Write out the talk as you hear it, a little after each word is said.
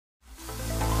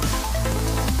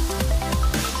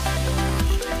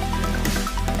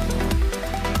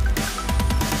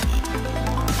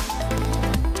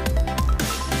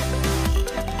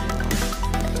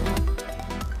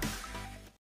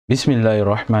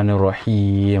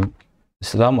Bismillahirrahmanirrahim.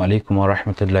 Assalamu alaikum wa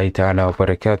rahmatullahi ta'ala wa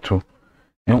barakatuh.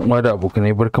 Yan uwa da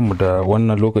abokanai barkanmu da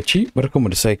wannan lokaci, barkanmu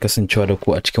da sai kasancewa da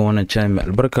ku a cikin wannan channel mai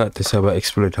albarka ta Saba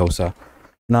Exploit Hausa.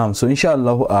 Na'am, so insha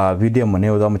Allah a bidiyon mu na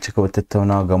yau zamu cika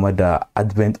tattaunawa game da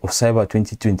Advent of Cyber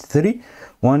 2023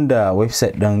 wanda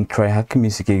website din TryHackMe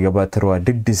suke gabatarwa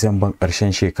duk Disamban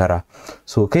ƙarshen shekara.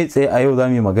 So kai tsaye a yau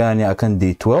zamu yi magana ne akan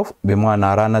day 12, bai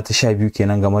ma'ana rana ta 12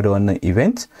 kenan game da wannan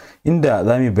event, inda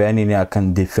zamu yi bayani ne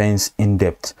akan defense in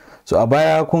depth. So a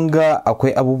baya kun ga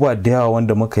akwai abubuwa da yawa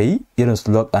wanda muka yi irin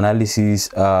su log analysis,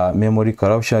 memory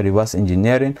corruption, reverse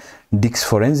engineering, disk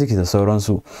forensics da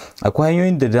sauransu. Akwai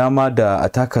hanyoyin da dama da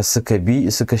attackers suka bi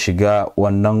suka shiga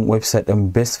wannan website din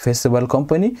Best Festival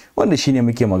Company wanda shine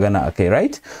muke magana akai,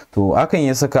 right? To hakan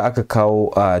ya saka aka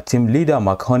kawo team leader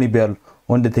Mark Honeybell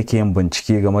wanda take yin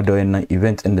bincike game da wannan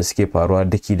event din da suke faruwa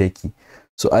daki-daki.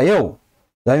 So a yau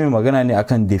za mu magana ne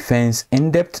akan defense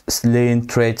in-depth, slaying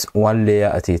threats one layer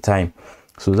at a time.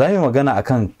 So za mu magana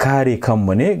akan kare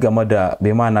kanmu ne game da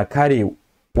bai mana kare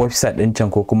website din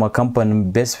can ko kuma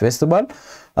kamfanin Best Festival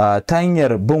ta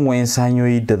hanyar bin wayan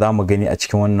hanyoyi da za mu gani a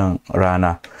cikin wannan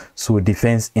rana. So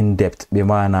defense in-depth bai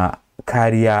mana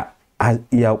kariya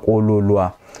iya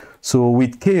kololuwa. So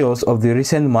with chaos of the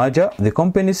recent merger, the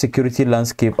company's security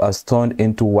landscape has turned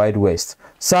into Wild West.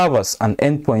 Servers and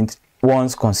endpoints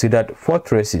once considered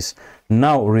fortresses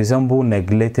now resemble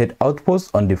neglected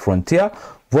outposts on the frontier,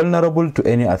 vulnerable to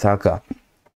any attacker.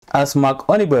 As Mark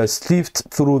Honeybell slipped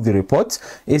through the report,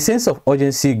 a sense of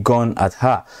urgency gone at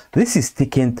her. This is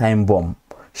ticking time bomb,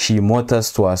 she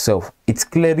mutters to herself. It's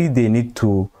clear they need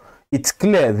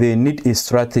a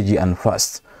strategy and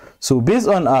fast. So based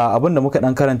on abinda muka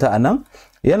dan karanta anan,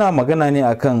 yana magana ne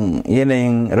akan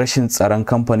yanayin rashin tsaron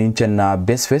kamfanin can na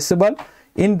Best Festival,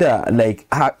 inda like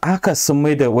haka sun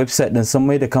mai da website din, sun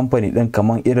mai da company din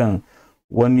kaman irin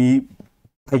wani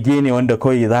fage ne wanda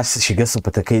kawai za su shiga su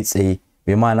fita kai tsaye,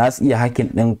 bai ma na su iya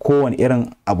hacking din kowane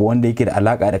irin abu wanda yake da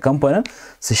alaka da kamfanin,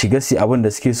 su shiga su abin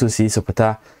da suke so su yi su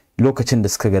fita lokacin da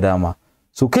suka ga dama.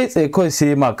 So kai tsaye kawai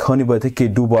sai Mark Honeybell take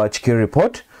dubawa cikin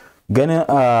report, ganin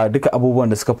duka abubuwan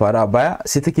da suka faru a baya,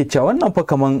 sai take cewa wannan fa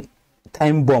kaman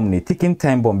time bomb ne, ticking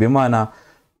time bomb, bai ma'ana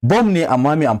bomb ne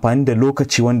amma mai amfani da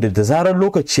lokaci wanda da zarar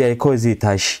lokaci yayi kawai zai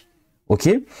tashi.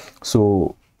 Okay,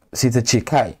 so sai ta ce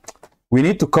kai, we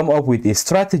need to come up with a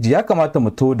strategy. Ya kamata mu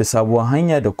to da sabuwar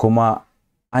hanya da kuma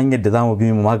hanyar da zamu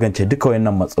bi mu magance duka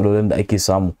wayannan matsalolin da ake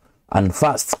samu, and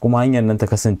fast, kuma hanyar nan ta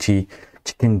kasance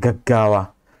cikin gaggawa.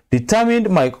 Determined,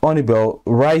 Mike Honeybell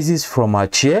rises from her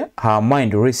chair, her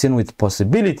mind racing with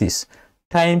possibilities.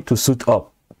 Time to suit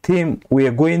up. Team, we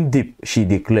are going deep, she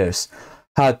declares,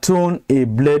 her tone a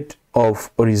blend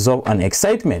of resolve and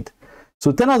excitement.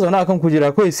 So tana zaune akan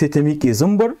kujera kawai sai ta miƙe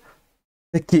zumbar,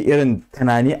 take irin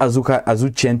tunani a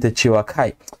zuciyarta cewa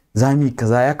kai, za mu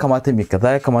kaza, ya kamata mu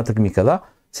kaza, ya kamata mu kaza.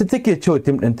 Sai take cewa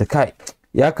team ɗinta kai,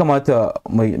 ya kamata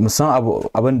mu san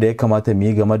abin da ya kamata mu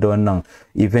yi game da wannan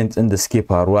event ɗin da suke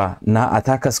faruwa na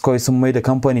attackers kawai sun mai da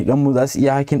company ɗin mu za su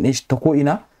iya hacking ɗin shi ta ko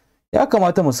ina. Ya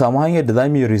kamata mu samu hanyar da za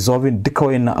mu yi resolving duka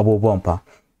wayannan abubuwan fa.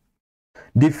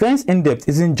 Defense in depth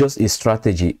isn't just a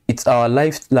strategy, it's our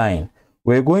lifeline.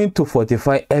 We're going to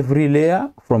fortify every layer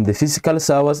from the physical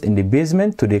servers in the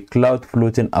basement to the cloud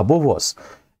floating above us.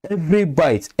 Every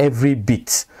byte, every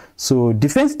bit. So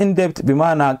defense in depth bi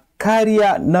ma'ana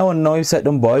kariya na wannan website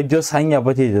din ba wai just hanya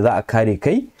bace da za a kare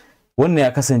kai. Wannan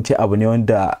ya kasance abu ne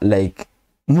wanda like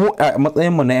mu a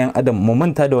matsayin mu na yan adam mu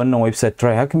manta da wannan website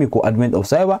TryHackMe ko Advent of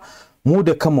Cyber, mu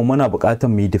da kanmu muna buƙatar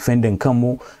mu yi defending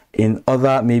kanmu in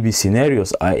other maybe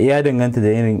scenarios. Ya danganta da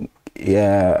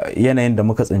yanayin da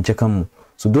muka tsinci kanmu.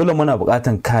 So dole muna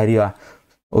buƙatar kariya.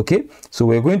 Okay, so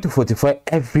we're going to fortify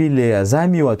every layer.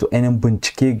 Zami wato ainihin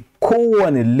bincike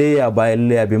kowane layer bayan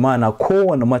layer, bi ma'ana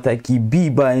kowane mataki B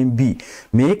bayan B.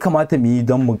 Me ya kamata mu yi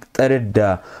don mu tsare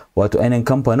da wato ainihin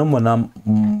kamfaninmu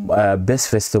na Best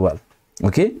Festival.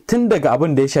 Okay, tun daga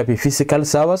abin da ya shafi physical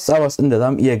servers ɗin da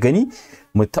zamu iya gani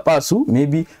mu taɓa su,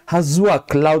 maybe har zuwa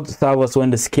cloud servers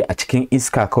wanda suke a cikin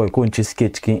iska kawai, ko in ce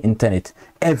suke cikin internet.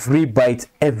 Every byte,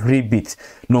 every bit,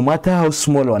 no matter how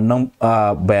small wannan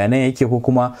bayanan yake ko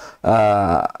kuma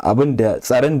abin da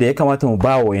tsaron da ya kamata mu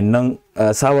ba wa wannan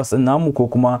servers din namu ko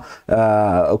kuma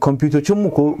kwamfutocin mu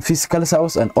ko physical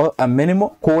servers and many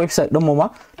more ko website din mu ma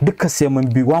duka sai mun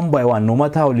bi one by one, no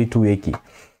matter how little yake.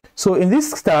 So in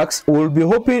this task, we'll be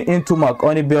hopping into Mark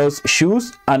Honeybell's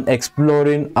shoes and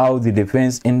exploring how the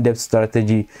defense in-depth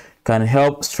strategy can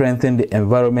help strengthen the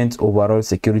environment's overall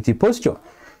security posture.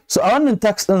 So a wannan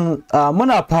task din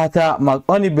muna fata Mark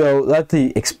Honeybell za ta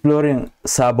yi exploring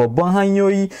sababbin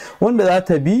hanyoyi wanda za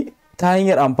ta bi ta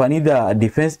hanyar amfani da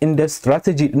defense in-depth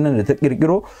strategy din da ta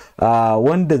kirkiro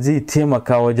wanda zai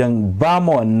taimaka wajen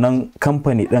bama wannan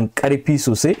kamfani din karfi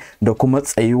sosai da kuma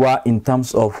tsayuwa in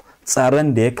terms of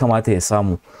tsaron da ya kamata ya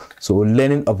samu. So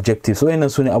learning objectives, so yana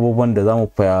su ne abubuwan da zamu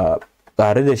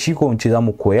tare da shi ko in ce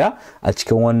zamu koya a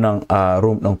cikin wannan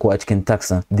room din ko a cikin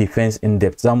tax defense in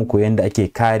depth. Zamu koya yadda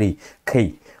ake kare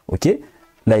kai, okay,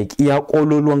 like iya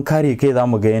kololuwan kare kai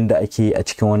zamu ga yadda ake a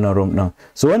cikin wannan room din.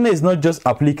 So wannan is not just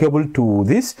applicable to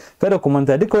this, kada ku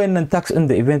manta duka wannan tax din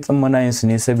da events din muna yin su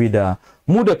ne saboda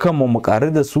mu da kanmu mu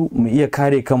kare da su, mu iya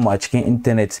kare kanmu a cikin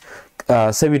internet.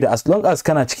 Saboda as long as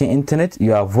kana cikin internet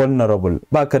you are vulnerable,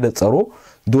 baka da tsaro,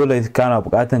 dole kana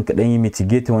bukatan ka dan yi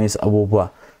mitigate wani abubuwa.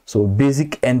 So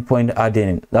basic endpoint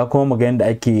hardening, za kuma mu ga yadda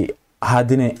ake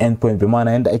hardening endpoint, bi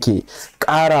ma'ana yadda ake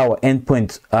ƙara wa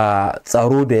endpoint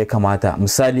tsaro da ya kamata.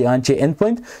 Misali an ce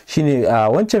endpoint shine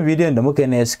wancan bidiyon da muka yi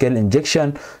na SQL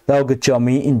injection, za ku ga cewa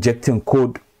mun yi injecting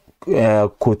code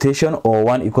quotation or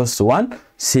 1 equals to 1,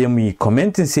 sai mu yi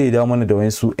commenting sai ya dawo mana da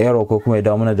wani su error ko kuma ya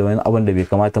dawo mana da wani abin da bai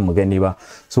kamata mu gani ba.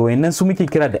 So wayannan su muke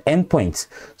kira da endpoints.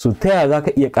 So ta yaya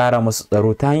zaka iya ƙara musu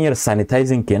tsaro? Ta hanyar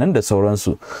sanitizing kenan da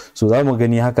sauransu. So za mu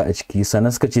gani haka a ciki.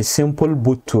 Sannan suka ce simple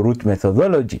boot to root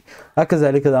methodology. Haka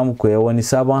zalika za mu koya wani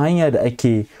sabon hanya da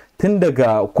ake tun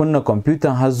daga kunna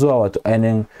kwamfutan har zuwa wato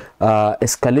ainihin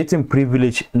escalating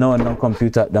privilege na wannan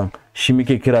kwamfuta din, shi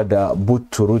muke kira da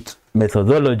boot to root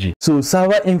methodology. So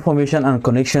server information and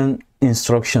connection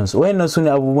instructions, wayannan su ne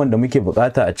abubuwan da muke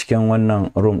bukata a cikin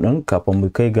wannan room din kafin mu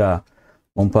kai ga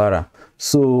mun fara.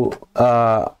 So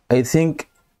I think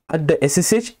at the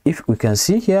SSH, if we can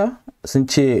see here, sun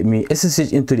ce me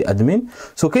SSH into the admin.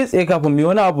 So kai tsaye kafin mu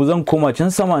wani abu zan koma can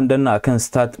sama and danna akan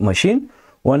start machine,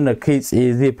 wanda kai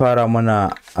tsaye zai fara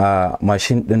mana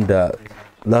machine din da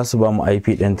za su ba mu IP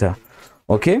ɗinta.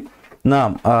 Okay,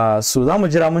 na'am. So za mu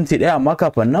jira minti ɗaya, amma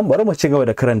kafin nan bari mu ci gaba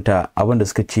da karanta abin da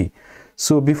suka ce.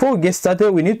 So before we get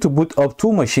started, we need to boot up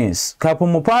 2 machines.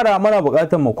 Kafin mu fara mana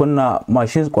buƙatar mu kunna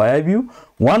machines kwaya biyu,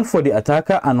 one for the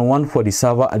attacker and one for the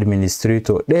server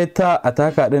administrator. Ɗaya ta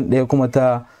attacker din, ɗaya kuma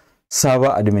ta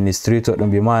server administrator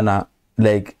din, bi ma'ana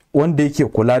like wanda yake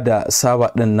kula da server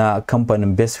din na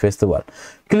kamfanin Best Festival.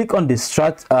 Click on the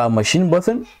start machine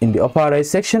button in the upper right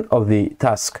section of the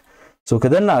task. So ka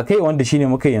danna akai, wanda shine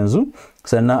muka yanzu.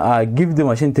 Sannan give the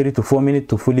machine 3 to 4 minutes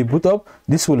to fully boot up.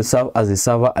 This will serve as the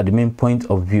server admin point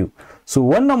of view. So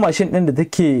wannan machine din da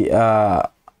take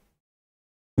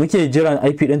muke jiran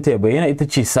IP ɗinta ya bayyana, ita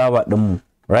ce server din mu,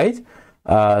 right?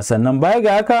 Sannan baya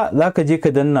ga haka zaka je ka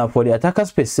danna for the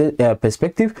attacker's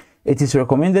perspective. It is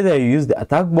recommended that you use the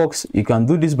attack box. You can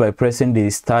do this by pressing the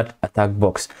start attack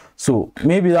box. So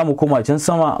maybe za mu koma can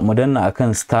sama mu danna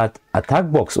akan start attack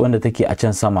box wanda take a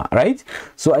can sama, right?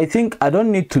 So I think I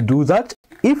don't need to do that.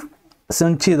 If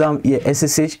sun ce za mu iya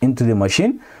SSH into the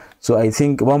machine, so I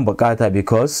think ban bukata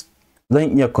because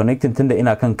zan iya connecting tunda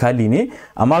ina kan kali ne.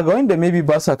 Amma ga wanda maybe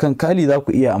ba sa kan kali, za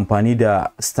ku iya amfani da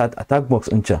start attack box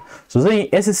din can. So zan yi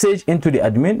SSH into the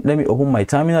admin. Let me open my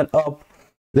terminal up.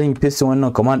 Zan yi paste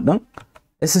wannan command din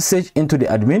SSH into the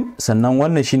admin, sannan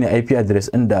wannan shine IP address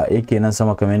din da yake nan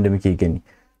sama kamar yadda muke gani.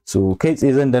 So kai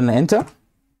tsaye zan danna enter,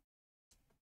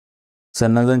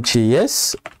 sannan zan ce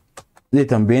yes. Zai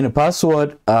tambaye ni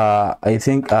password. I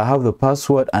think I have the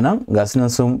password anan. Ga sunan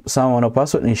sun samu wani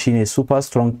password din, shine super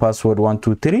strong password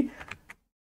 123.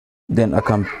 Then I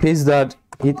can paste that,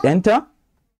 hit enter.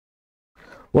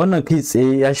 Wannan kai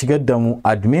tsaye ya shigar da mu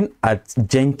admin at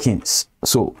Jenkins.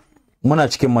 So muna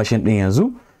cikin machine din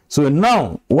yanzu. So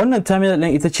now wannan terminal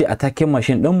din ita ce attacking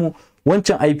machine din mu.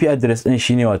 Wancan IP address din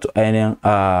shine wato ainihin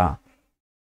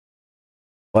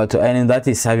za ta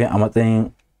yi serving a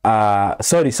matsayin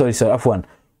sorry afwan,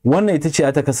 wannan ita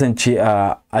ce ta kasance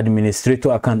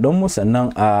administrator account din mu,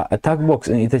 sannan attack box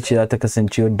din ita ce za ta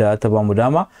kasance wadda ta ba mu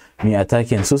dama mu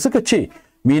attacking. So suka ce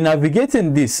we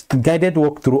navigating this guided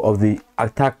walkthrough of the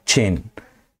attack chain.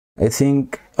 I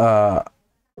think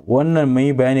wannan mun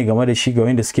yi bayani game da shi ga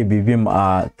wanda suke bibim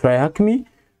a TryHackMe,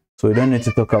 so we don't need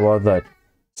to talk about that.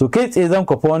 So kai tsaye zan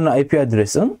kwafa wannan IP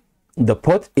address din da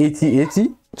port 8080.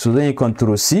 So zan yi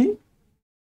control C,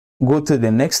 go to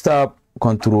the next tab,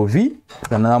 control V,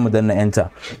 sannan mu danna enter.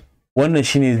 Wannan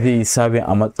shine zai yi sabin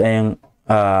a matsayin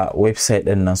website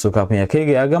din nan. So kafin ya kai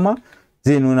ga ya gama,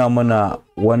 zai nuna mana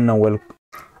wannan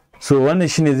so wannan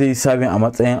shine zai yi sabin a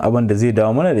matsayin abin da zai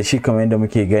dawo mana da shi kamar yadda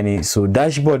muke gani. So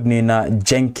dashboard ne na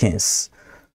Jenkins.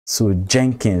 So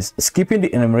Jenkins, skipping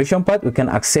the enumeration part, we can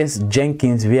access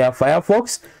Jenkins via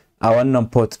Firefox a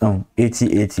wannan port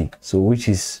 8080. So which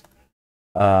is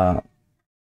abin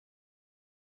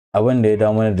da ya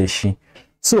dawo mana da shi.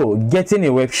 So getting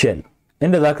a web shell,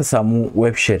 inda zaka samu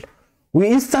web shell. we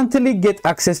instantly get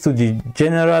access to the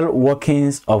general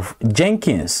workings of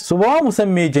Jenkins. So ba mu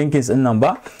san me Jenkins din nan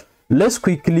ba. Let's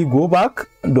quickly go back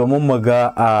domin mu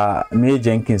ga me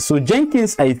Jenkins. So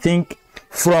Jenkins, I think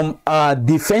from a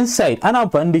defense side ana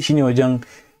amfani da shi ne wajen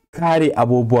kare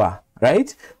abubuwa,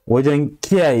 right? Wajen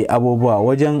kiyaye abubuwa,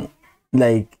 wajen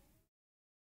like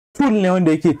tool ne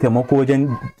wanda yake taimako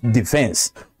wajen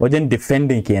defense, wajen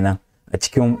defending kenan a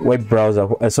cikin web browser,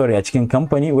 sorry, a cikin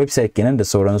company website kenan da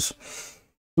sauransu.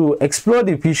 To explore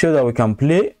the features that we can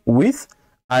play with,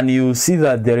 and you see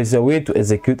that there is a way to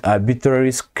execute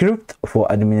arbitrary script for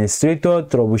administrator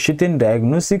troubleshooting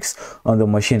diagnostics on the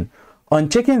machine. On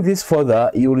checking this further,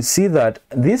 you will see that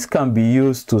this can be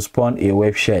used to spawn a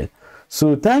web shell.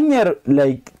 So ta hanyar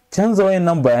like canza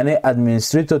wayannan bayanai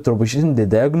administrator troubleshooting da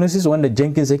diagnosis wanda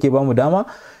Jenkins yake ba mu dama,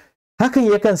 hakan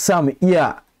yakan sa mu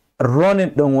iya running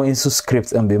din wayansu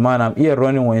scripts din, bi ma'ana iya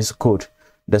running wayansu code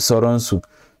da sauransu.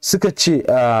 Suka ce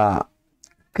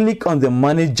click on the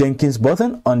manage Jenkins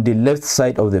button on the left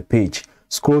side of the page.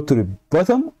 Scroll to the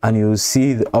bottom and you will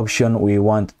see the option we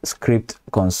want, script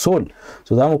console.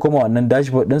 So zamu koma wannan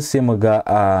dashboard din sai mu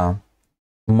ga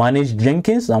manage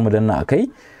Jenkins, zamu danna akai.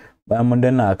 Bayan mun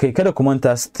danna akai, kada ku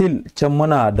manta still can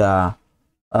muna da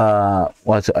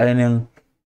wato ainihin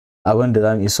abin da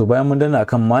zamu yi. So bayan mun danna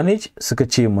akan manage, suka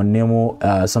ce mun nemo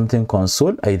something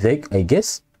console, I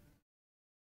guess.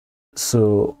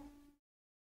 So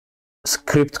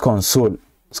script console.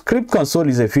 Script console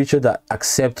is a feature that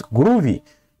accepts Groovy,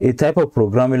 a type of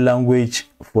programming language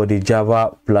for the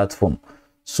Java platform.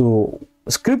 So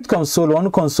script console wani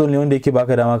console ne wanda yake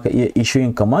baka dama ka iya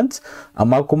issuing commands,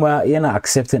 amma kuma yana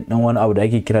accepting din wani abu da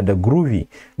ake kira da Groovy.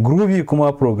 Groovy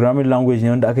kuma programming language ne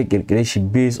wanda aka kirkire shi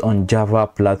based on Java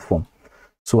platform.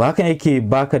 So hakan yake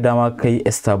baka dama kai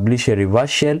establish a reverse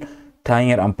shell ta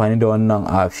hanyar amfani da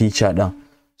wannan feature din.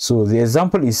 So the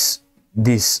example is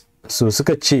this. So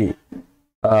suka ce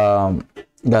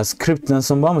ga script nan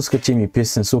sun bamu, suka ce mi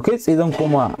paste. So kai tsaye zan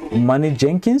koma manage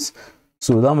Jenkins.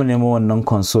 So zamu nemo wannan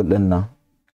console din nan,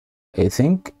 I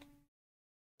think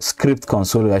script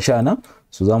console ga sha nan.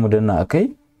 So zamu danna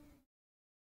akai.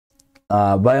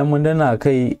 Bayan mun danna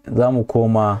akai zamu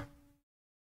koma,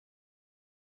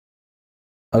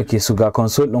 okay, so ga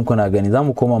console din kuna gani.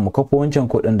 Zamu koma mu kafa wancan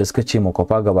code din da suka ce mu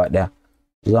kafa gaba daya.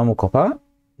 Zamu kafa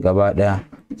gaba daya.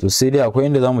 So sai dai akwai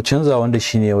inda zamu canza wanda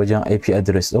shine wajen IP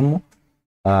address din mu.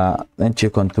 Dan ce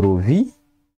control V.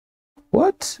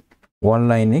 What? One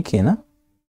line ne kenan.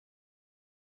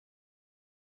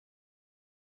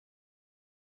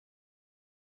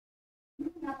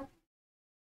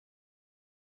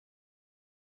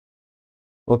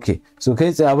 Okay, so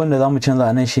kai tsaye abin da zamu canza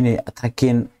anan shine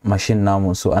attacking machine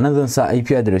namu. So anan zan sa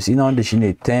IP address ina wanda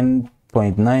shine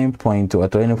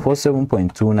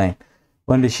 10.9.47.29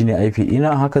 wanda shine IP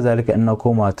ina. Haka zalika ina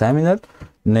koma terminal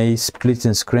na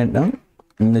splitting screen din,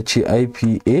 na ce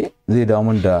IPA zai dawo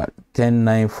mun da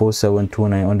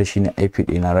 10.9.47.29 wanda shine IP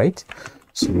ina, right?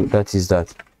 So that is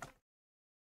that.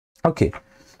 Okay,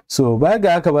 so baya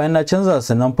ga haka, bayan na canza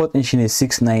sannan port din shine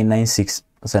 6996,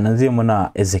 sannan zai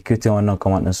muna executing wannan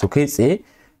command din. So kai tsaye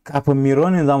kafin mi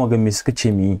running zamu ga me suka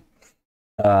ce mi.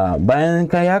 Bayan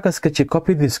kai haka suka ce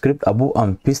copy the script abu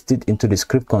and paste it into the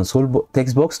script console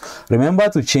text box. Remember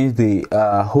to change the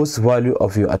host value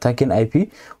of your attacking IP.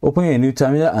 Open a new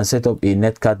terminal and set up a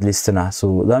netcard listener.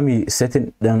 So zamu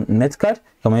setting din netcard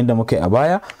kamar yadda muka yi a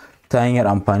baya ta hanyar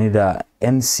amfani da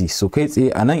NC. So kai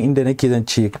tsaye anan inda nake zan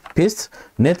ce paste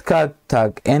netcard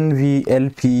tag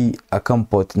nvlp akan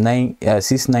port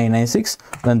 6996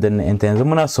 dan danna enter. Yanzu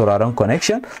muna sauraron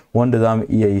connection wanda zamu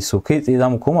iya yi. So kai tsaye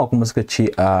zamu koma kuma suka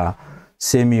ce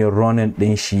sai mi running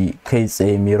din shi kai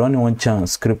tsaye, mi running wancan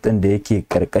script din da yake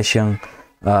karkashin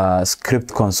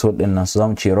script console din nan. So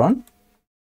zamu ce run.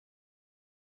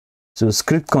 So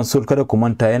script console kada ku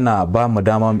manta yana ba mu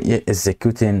dama mu iya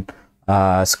executing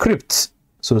script.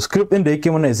 So script din da yake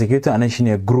muna executing anan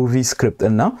shine Groovy script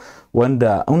din nan,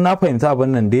 wanda in na fahimta abin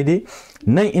nan daidai,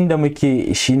 nan inda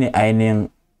muke shine ainihin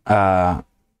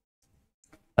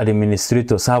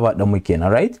administrator server din muke na,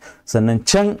 right? Sannan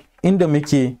can inda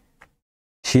muke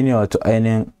shine wato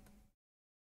ainihin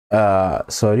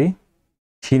sorry,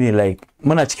 shine like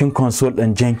muna cikin console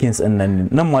din Jenkins din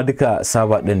nan ma duka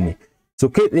server din ne. So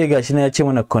kai tsaye gashi na ya ce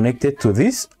mana connected to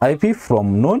this IP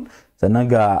from known, sannan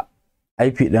ga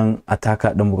IP din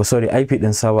attacker din mu, sorry, IP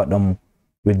din server din mu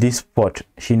with this port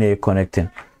shine connecting.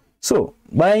 So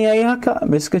bayan yayi haka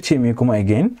me suka ce me kuma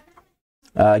again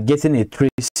getting a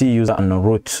 3C user on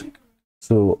root.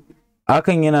 So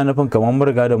hakan yana nufin kamar mun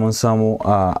riga da mun samu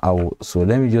so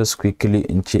let me just quickly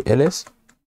in ce ls.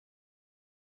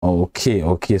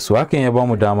 Okay, so hakan ya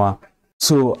bamu dama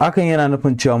So hakan yana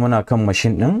nufin cewa muna kan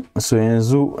machine din. So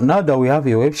yanzu, now that we have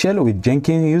a web shell with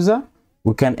Jenkins user,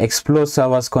 we can explore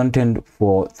server's content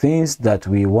for things that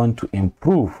we want to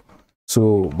improve.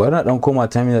 So bari na dan koma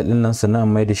terminal din nan sannan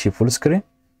mai da shi full screen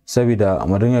saboda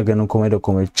mu dinga ganin komai da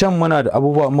komai. Can muna da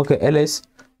abubuwa muka ls,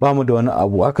 ba mu da wani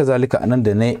abu. Haka zalika anan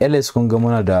da nayi ls kun ga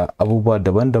muna da abubuwa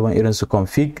daban-daban irin su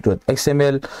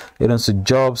config.xml, irin su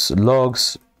jobs,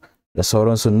 logs da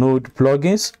sauransu, node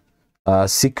plugins,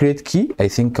 secret key. I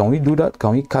think, can we do that?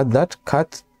 Can we cut that?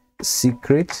 Cut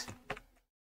secret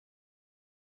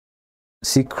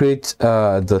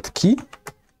dot key.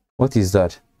 What is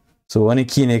that? So wani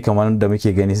key ne kamar da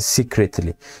muke gani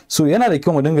secretly. So yana da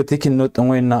kyau mu dinga taking note din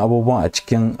wayannan abubuwan a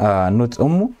cikin note din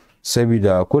mu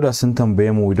saboda koda sun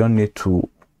tambaye mu, we don't need to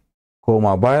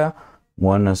koma baya mu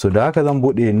wannan. So da haka zan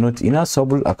bude note ina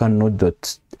sable akan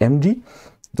node.md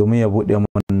domin ya bude mun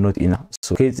note ina.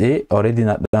 So kai tsaye already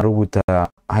na dan rubuta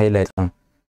highlight din.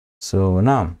 So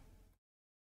now,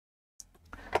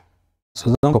 so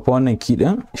zan copy wannan key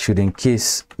din should in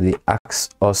case they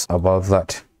ask us about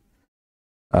that.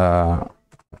 I'm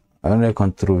gonna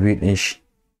control V din shi.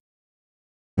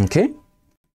 Okay,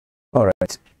 all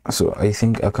right. So I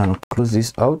think I can close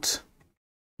this out,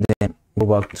 then go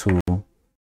back to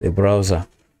the browser.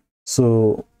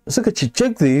 So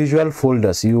check the usual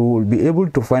folders. You will be able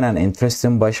to find an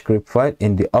interesting bash script file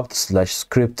in the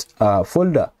opt/script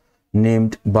folder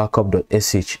named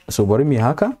backup.sh. So bari mu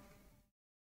haka.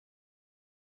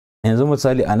 Yanzu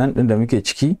misali anan din da muke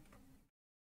ciki,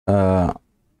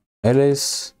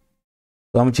 ls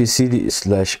zamu ce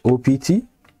cd/opt.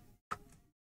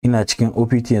 ina cikin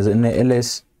opt yanzu, ina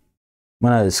ls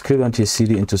muna da script, zamu ce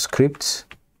cd into script,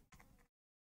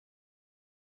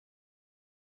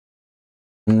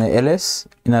 ina ls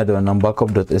ina da wannan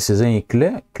backup.sh. zan yi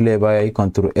clear baya yi,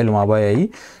 control l ma baya yi.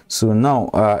 So now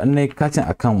ina cutting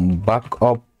akan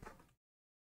backup.sh.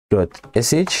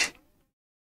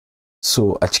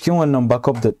 So a cikin wannan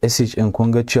backup.sh in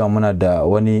kun ga cewa muna da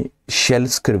wani shell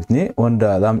script ne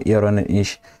wanda zamu iya running din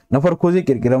shi. Na farko zai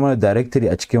kirkira mana directory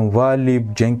a cikin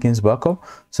varlib jenkins backup,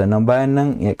 sannan bayan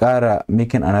nan ya kara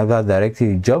making another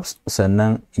directory jobs,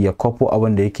 sannan ya copy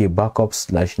abin da yake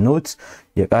backup/notes,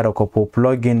 ya kara copy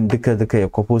plugin, duka ya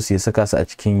copy su ya saka su a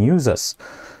cikin users.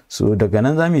 So daga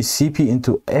nan zamu cp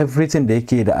into everything da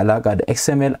yake da alaka da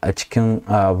xml a cikin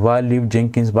varlib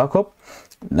jenkins backup.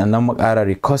 Nan mu ƙara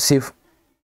recursive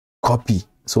copy.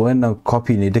 So wannan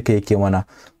copy ne duka yake mana.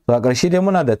 So a ƙarshe dai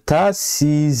muna da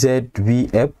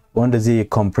tar/czvf wanda zai yi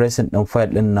compressing din file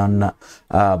din nan na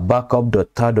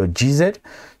backup.tar.gz,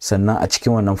 sannan a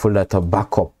cikin wannan folder ta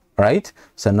backup, right?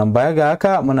 Sannan baya ga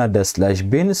haka muna da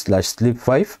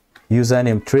 /bin/sleep5,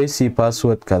 username Tracy,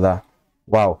 password kaza.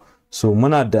 Wow. So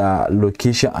muna da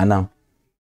location anan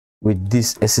with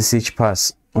this ssh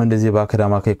pass wanda zai baka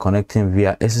dama kai connecting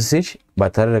via ssh ba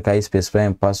tare da kai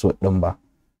specifying password din ba.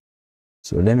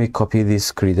 So let me copy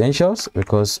these credentials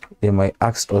because they might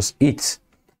ask us it.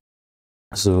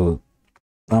 So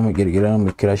I'm going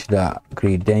to crash the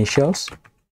credentials.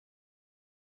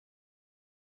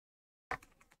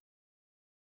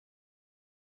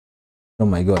 Oh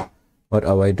my god, what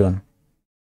have I done?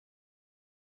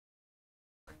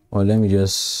 Well, let me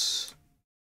just,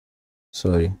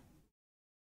 sorry,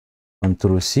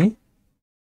 Control C,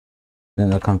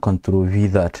 then I can Control V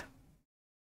that.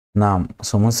 Now,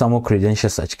 so mun samu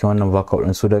credentials a cikin wannan backup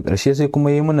din. So da ƙarshe sai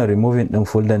kuma yi mana removing din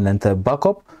folder nan ta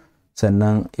backup,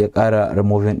 sannan ya ƙara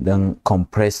removing din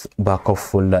compressed backup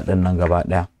folder din nan gaba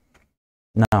ɗaya.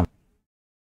 Now,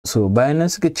 so bayan nan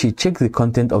suka ce check the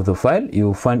content of the file, you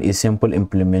will find a simple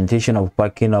implementation of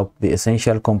packing up the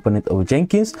essential component of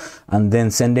Jenkins and then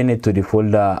sending it to the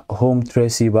folder home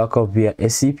Tracy backup via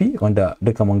scp wanda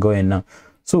duka mun ga wayannan.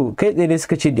 So kai tsaye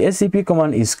suka ce the scp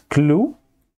command is clue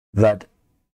that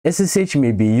SSH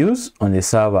may be used on the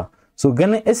server. So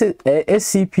ganin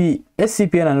scp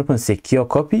yana nufin secure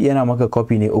copy, yana maka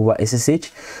copy ne over SSH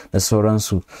da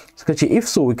sauransu. Suka ce if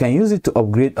so, we can use it to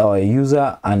upgrade our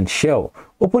user and shell.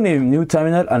 Open a new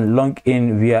terminal and log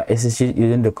in via SSH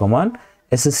using the command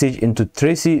SSH into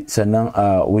Tracy sannan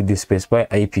with the specified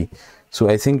IP. So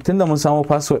I think tunda mun samu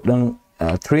password din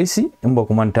Tracy in ba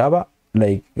ku manta ba,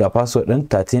 like ga password din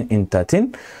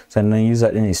 13 sannan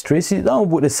user din is Tracy, za mu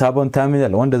bude sabon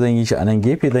terminal wanda zan yi shi a nan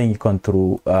gefe, zan yi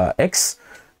control X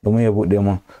domin ya bude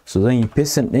mun. So zan yi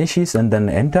paste din shi sannan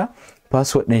na enter,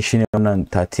 password din shine wannan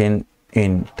 13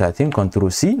 control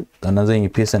C, sannan zan yi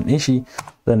paste din shi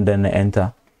sannan na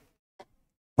enter.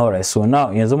 Alright, so now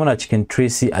yanzu muna cikin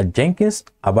Tracy at Jenkins,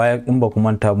 a baya in ba ku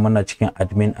manta muna cikin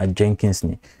admin at Jenkins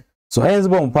ne. So a yanzu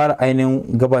ba mu fara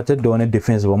ainihin gabatar da wani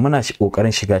defense ba, muna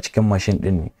kokarin shiga cikin machine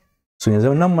din ne. So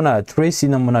yanzu nan muna da Tracy,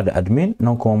 nan muna da admin,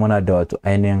 nan kuma muna da wato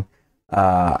ainihin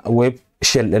web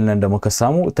shell din nan da muka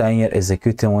samu ta hanyar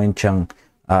executing wancan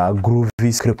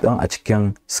groovy script din a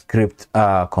cikin script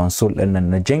console din nan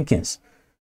na Jenkins,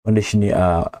 wanda shine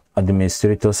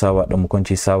administrator server din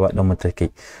mukunci server din mu take.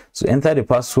 So enter the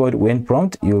password when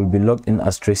prompt, you will be logged in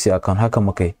as Tracy account, haka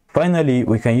mukai. Finally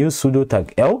we can use sudo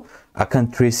tag L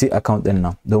akan Tracy account din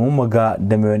nan domin mu ga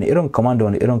da me wani irin command da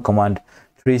wani irin command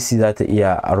Tracy za ta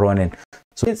iya running.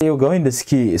 So sai ga wanda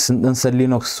suke sun dan san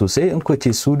Linux sosai, in ko ce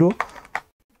sudo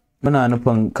muna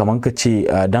nufin kaman ka ce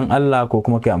dan Allah ko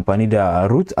kuma kai amfani da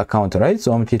root account, right?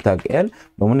 So mu ce tag L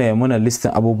domin ya muna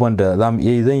listin abubuwan da zamu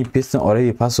iya yi. Zan yi pasting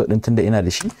already password din tunda ina da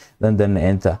shi, zan danna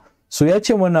enter. So ya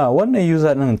ce mana wannan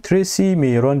user din Tracy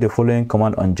may run the following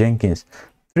command on Jenkins.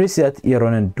 Tracy ya iya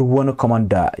running duk wani command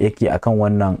da yake akan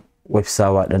wannan web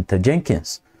server din ta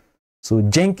Jenkins. So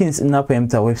Jenkins ina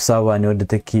fahimta web server ne wanda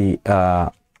take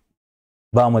ba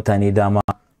mutane dama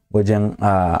wajen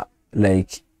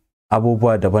like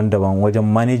abubuwa daban-daban, wajen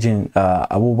managing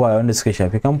abubuwa wanda suka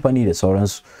shafi kamfani da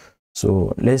sauransu.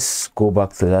 So let's go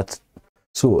back to that.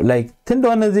 So like tunda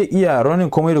wannan zai iya running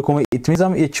komai da komai, it means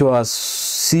zamu iya cewa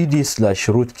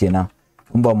cd/root kenan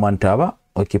in ban manta ba.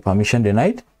 Okay, permission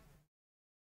denied,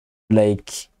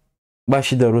 like ba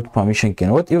shi da root permission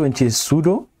kenan. What even ce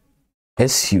sudo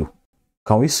su,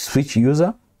 can we switch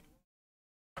user?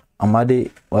 Amma dai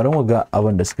bari mu ga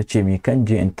abin da suka ce mi kan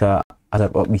je in ta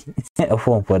a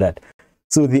form for that.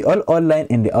 So the all line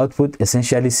in the output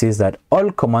essentially says that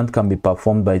all command can be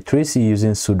performed by Tracy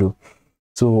using sudo.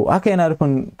 So haka yana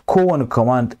nufin kowane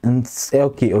command in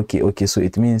okay. So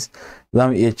it means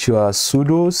zamu iya cewa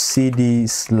sudo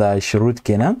cd/root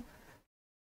kenan,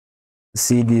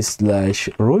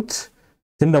 cd/root.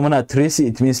 Tunda muna Tracy,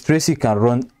 it means Tracy can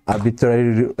run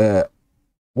arbitrary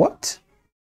what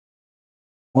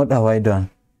have I done?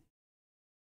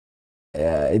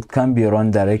 It can be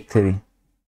run directory.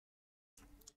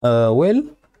 Well,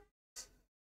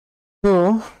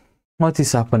 so what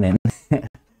is happening?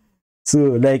 So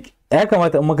like ya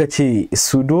kamata muka ce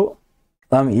sudo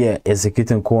zamu iya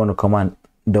executing kowane command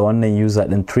da wannan user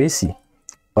din Tracy,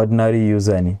 ordinary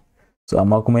user ne. So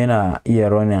amma kuma yana iya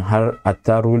running har at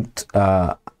root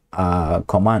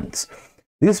commands.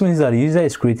 This means that the user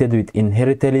is created with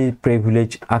inherently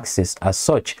privileged access. As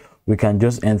such, we can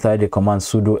just enter the command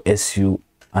sudo su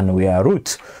and we are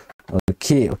root.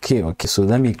 Okay. So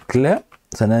let me clear.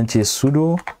 Sannan ce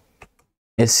sudo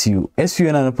su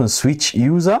yana nufin switch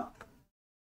user.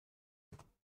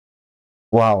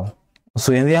 Wow.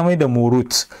 So yanzu ya mai da mu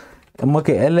root. In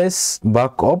muka ls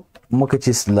backup muka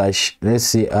ce slash, let's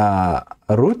say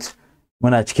root,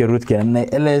 muna cikin root kenan. Na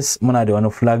ls muna da wani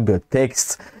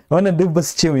flag.txt. Wannan duk ba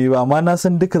su ce mu yi ba, amma na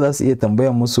san duka za su iya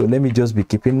tambayar mu. So let me just be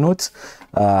keeping notes.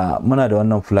 Muna da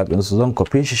wannan flag din, so zan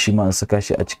copy shi ma in saka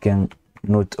shi a cikin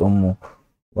note din mu.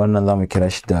 Wannan zamu kira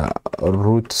shi da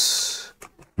root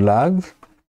flag,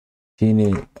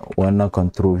 shine wannan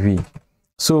control v.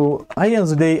 So har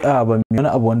yanzu dai ba mu wani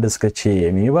abu wanda suka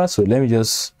ce mu yi ba. So let me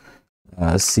just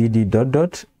cd ...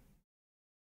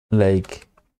 like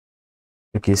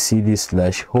okay,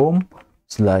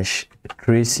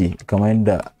 cd/home/Tracy kamar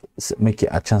yadda muke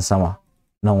a can sama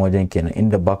nan wajen kenan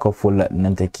inda backup folder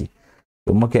nan take.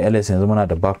 So muka ls yanzu muna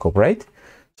da backup, right?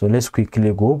 So let's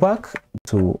quickly go back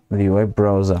to the web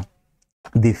browser.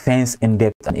 Defense in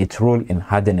depth and its role in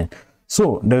hardening.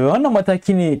 So daga wannan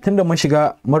mataki ne, tunda mun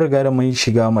riga da mun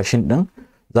shiga machine din,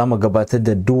 zamu gabatar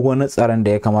da duk wani tsaron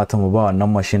da ya kamata mu ba wannan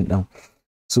machine din.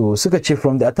 So suka ce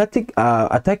from the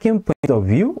attacking point of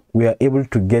view, we are able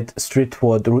to get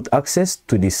straightforward root access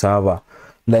to the server.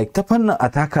 Like ta fannin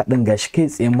attacker din gashi kai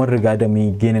tsaye mun riga da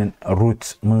mun ginin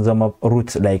root, mun zama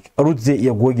root. Like root zai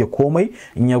iya goge komai,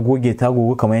 in ya goge ta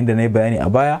goge kamar yadda na yi bayani a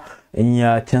baya, in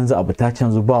ya canza abu ta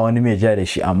canzu, ba wani mai ja da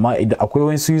shi. Amma idan akwai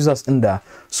wasu users din da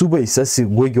su bai isa su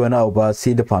goge wani abu ba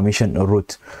sai da permission din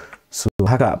root. So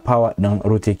haka power din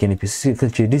root yake nufi.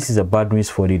 This is a bad news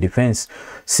for the defense,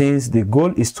 since the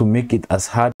goal is to make it as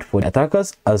hard for the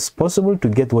attackers as possible to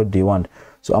get what they want.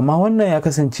 So amma wannan ya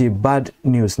kasance bad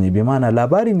news ne, bi ma'ana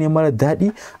labari ne mara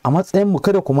daɗi. A matsayin mu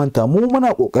kada ku manta mu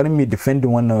muna kokarin mu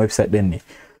defending wannan website din ne.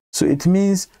 So it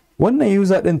means wannan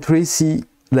user din Tracy,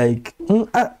 like in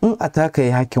attacker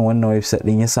ya hacking wannan website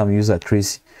din ya samu user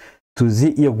Tracy, to zai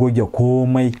iya goge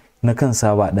komai na kan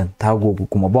saba din ta gogu,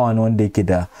 kuma ba wani wanda yake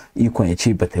da ikon ya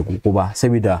ce ba ta gogu ba,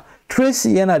 saboda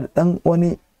Tracy yana da dan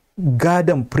wani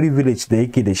gadon privilege da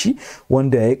yake da shi,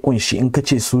 wanda ya kunshi in ka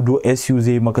ce sudo su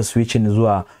zai maka switching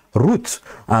zuwa root,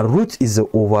 and root is the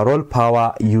overall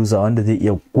power user wanda zai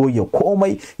iya goge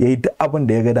komai, yayi duk abin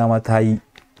da ya ga dama ta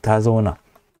zauna.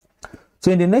 So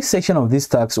in the next section of this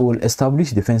task, we'll establish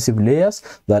defensive layers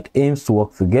that aims to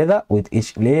work together with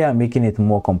each layer, making it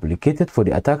more complicated for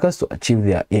the attackers to achieve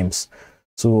their aims.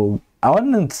 So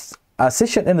a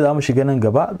session ɗin da zamu shiga nan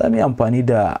gaba, za mu yi amfani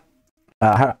da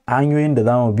hanyoyin da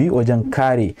zamu bi wajen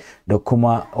kare da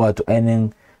kuma wato ainihin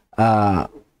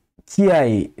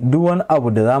kiyaye duk wani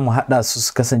abu da zamu hada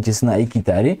su kasance suna aiki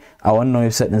tare a wannan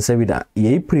website din, saboda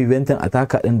yayi preventing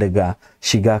attacker din daga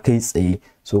shiga kai tsaye.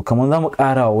 So kamar zamu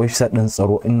ƙara wa website din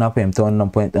tsaro, in na fahimta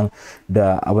wannan point din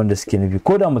da abin da suke nufi.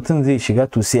 Ko da mutum zai shiga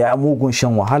to sai ya mugun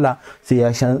shan wahala, sai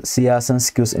ya san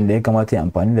skills inda ya kamata ya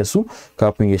amfani da su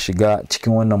kafin ya shiga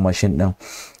cikin wannan machine din.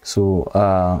 So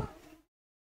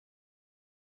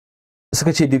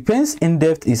suka ce defense in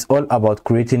depth is all about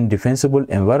creating defensible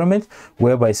environment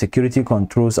whereby security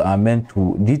controls are meant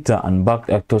to deter and back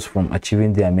actors from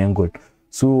achieving their main goal.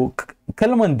 So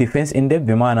kalman defense in depth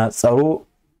bi ma'ana tsaro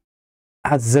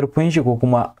a zurfin shi ko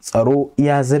kuma tsaro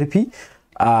iya zurfi,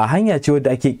 a hanya ce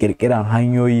wadda ake kirkiran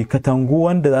hanyoyi katangu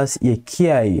wanda za su iya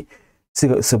kiyaye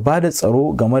su ba da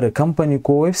tsaro game da company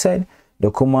ko website da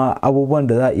kuma abubuwan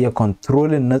da za a iya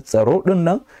controlling na tsaro din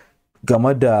nan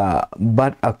game da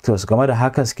bad actors, game da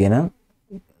hackers kenan,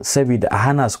 saboda a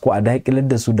hana su ko a daƙilar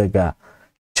da su daga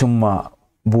cimma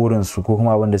burinsu ko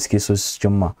kuma abin da suke so su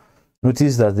cimma.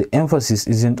 Notice that the emphasis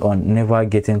isn't on never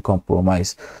getting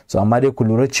compromised. So amma dai ku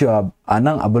lura cewa a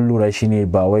nan abin lura shine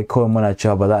ba wai kawai muna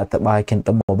cewa ba za a taɓa hakin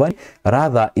ɗan mu ba,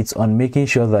 rather it's on making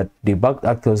sure that the bad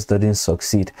actors didn't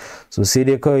succeed. So sai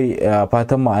dai kawai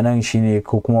fatan mu a nan shine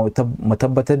ko kuma mu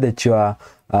tabbatar da cewa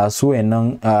su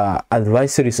wayannan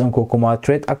advisories din ko kuma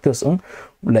threat actors din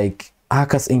like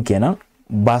hackers din kenan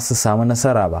ba su samu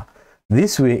nasara ba.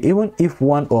 This way, even if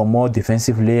one or more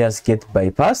defensive layers get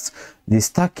bypassed, the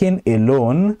stacking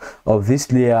alone of this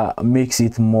layer makes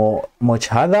it much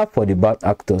harder for the bad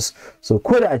actors. So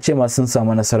ko da a ce ma sun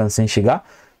samu nasarar sun shiga,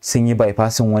 sun yi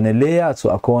bypassing wani layer, so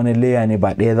akwai wani layer ne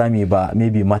ba ɗaya zamu yi ba,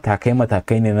 maybe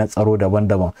matakai ne na tsaro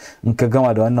daban-daban. In ka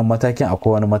gama da wannan matakin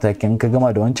akwai wani matakin, in ka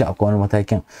gama da wancan akwai wani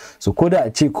matakin. So ko da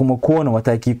a ce kuma kowane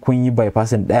mataki kun yi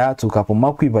bypassing ɗaya, to kafin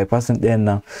ma ku yi bypassing ɗayan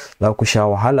nan za ku sha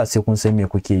wahala sai kun san me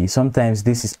kuke yi. Sometimes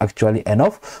this is actually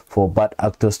enough for bad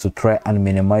actors to try and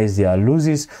minimize their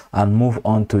losses and move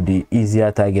on to the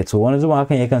easier target. So wani zuma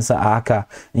hakan yakan sa a haka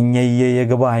in ya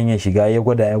ga ba hanyar shiga, ya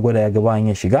gwada ya ga ba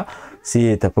hanyar shiga, sai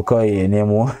ya tafi kawai ya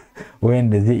nemo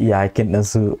wayanda zai iya hakin din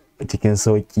su cikin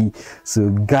sauki. So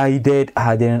guided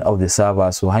hardening of the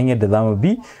server, so hanyar da zamu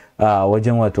bi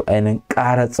wajen wato ainihin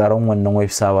ƙara tsaron wannan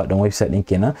website din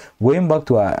kenan. Going back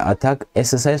to our attack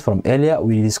exercise from earlier,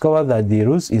 we discovered that the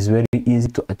rules is very easy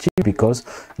to achieve because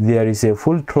there is a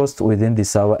full trust within the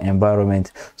server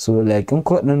environment. So like in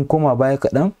koma baya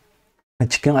kaɗan a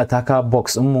cikin attacker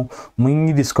box mu mun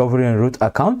yi discovering root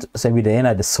account saboda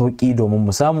yana da sauki domin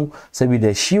mu samu, saboda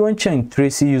shi wancan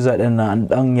Tracy user din nan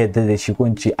an yadda da shi ko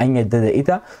an yadda da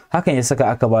ita, hakan ya saka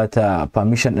aka bata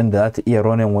permission din da za ta iya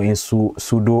running wa'in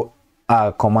sudo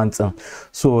commands din.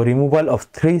 So removal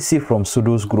of Tracy from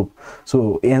sudo's group.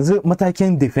 So yanzu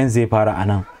matakin defense zai fara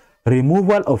anan,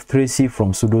 removal of Tracy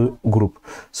from sudo group.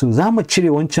 So za mu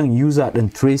cire wancan user din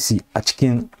Tracy a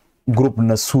cikin group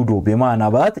na sudo, bai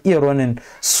ma'ana ba za ta iya running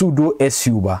sudo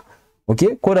su ba,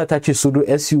 okay? Ko da ta ce sudo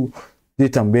su zai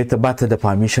tambaye ta bata da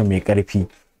permission mai karfi,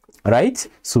 right?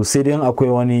 So sai dai akwai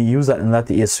wani user din za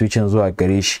ta iya switching zuwa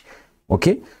gare shi,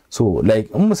 okay? So like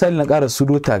in misali na ƙara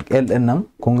sudo tag l din nan,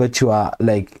 kun ga cewa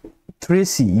like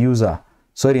Tracy user,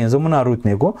 sorry yanzu muna root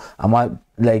ne ko, amma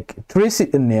like Tracy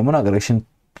din ne muna ƙarshen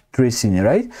Tracy ne,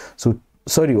 right? So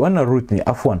sorry wannan root ne,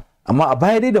 afwan. Amma a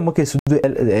baya dai da muka yi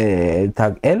sudo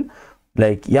tag l,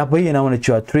 like ya bayyana mana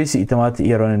cewa Tracy ita ma ta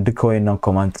iya running duka wayannan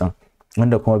commands din,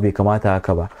 wanda kuma bai kamata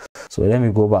haka ba. So let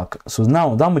me go back. So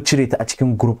now za mu cire ta a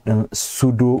cikin group din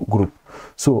sudo group.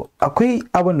 So akwai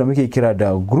abin da muke kira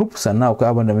da group, sannan akwai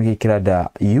abin da muke kira da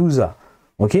user,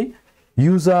 okay?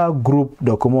 User, group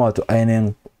da kuma wato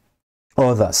ainihin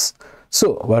others.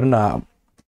 So bari na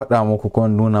faɗa muku ko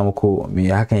nuna muku me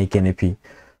hakan yake nufi.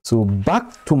 So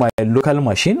back to my local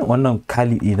machine, wannan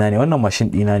kali dina ne, wannan machine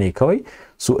dina ne kawai.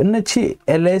 So in na ce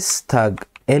ls tag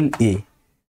la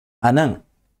anan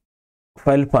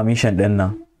file permission din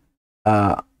nan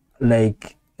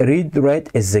like read, write,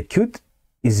 execute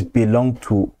is belong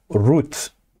to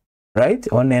root, right?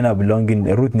 Wannan yana belonging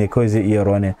root ne kawai zai iya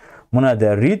running. Muna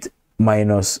da read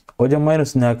minus, wajen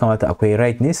minus ne ya kamata akwai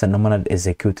write ne, sannan muna da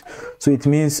execute. So it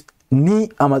means ni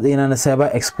a matsayina na cyber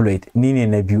exploit ni ne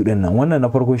na biyu din nan. Wannan na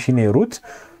farko shine root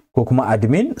ko kuma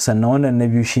admin, sannan wannan na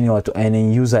biyu shine wato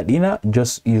ainihin user dina,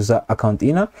 just user account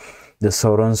dina da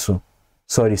sauransu.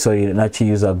 sorry na ce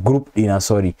user, group dina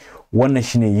sorry, wannan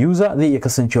shine user, zai iya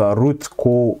kasancewa root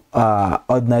ko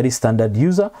ordinary standard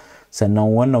user,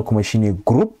 sannan wannan kuma shine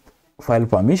group file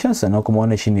permission, sannan kuma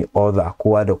wannan shine other,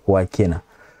 kowa da kowa kenan.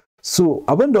 So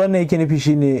abinda wannan yake nufi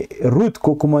shine root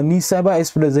ko kuma ni cyber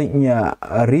explorer zan iya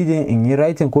reading in yi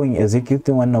writing ko in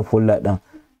executing wannan folder din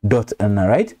dot din nan,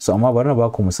 right? So amma bari na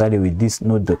baku misali with this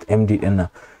node.md din nan.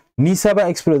 Ni cyber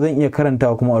explorer zan iya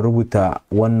karantawa kuma a rubuta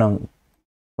wannan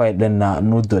file din na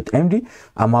node.md,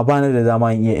 amma bana da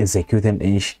dama in iya executing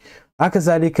din shi. Haka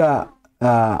zalika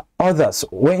others,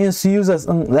 wayansu users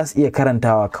din za su iya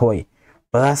karantawa kawai,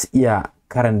 ba za su iya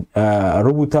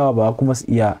rubutawa ba kuma su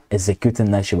iya executing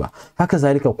nashi ba. Haka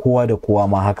zalika kowa da kowa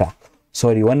ma haka.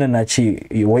 Sorry, wannan na ce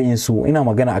wayansu, ina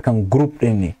magana akan group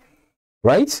din ne,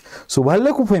 right? So ba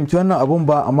lallai ku fahimci wannan abun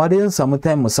ba, amma dai zan samu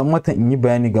time musamman in yi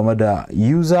bayani game da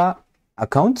user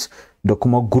account da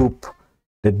kuma group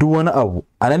da duk wani abu.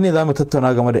 A nan ne za mu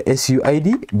tattauna game da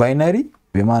SUID binary,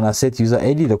 bai ma'ana set user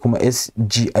ID, da kuma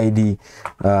SGID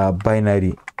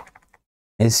binary,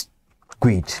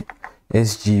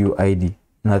 SGUID,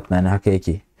 na tunanin haka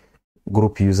yake,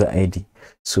 group user ID.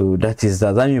 So that is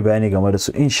that. Za mu yi bayani game da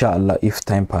su insha Allah if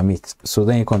time permits. So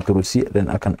zan yi control C, then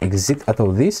I can exit out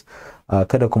of this.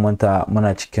 Kada ku manta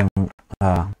muna cikin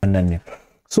wannan ne.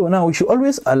 So now we should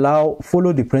always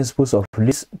follow the principles of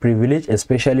least privilege,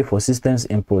 especially for systems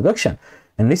in production.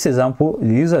 In this example,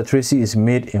 the user tracy is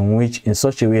made in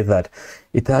such a way that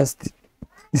it has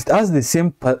the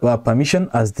same permission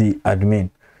as the admin.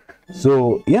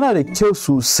 So yana da kyau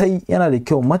sosai, yana da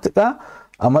kyau matuƙa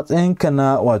a matsayinka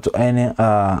na wato ainihin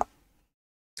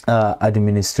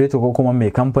administrator ko kuma mai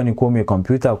company ko mai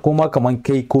computer ko ma kaman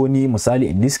kai ko ni misali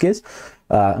in this case,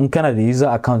 in kana da user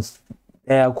accounts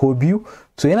ɗaya ko biyu,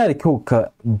 so yana da kyau ka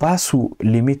ba su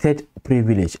limited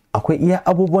privilege. Akwai iya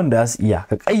abubuwan da su iya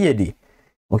ka ƙayyade,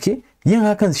 okay? Yin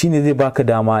hakan shine zai baka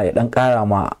dama ya dan ƙara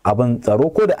ma abin tsaro,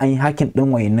 ko da an yi hacking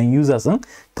din wayannan users din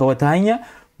ta wata hanya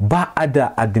ba a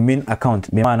da admin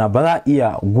account, mai ma'ana ba za a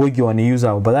iya goge wani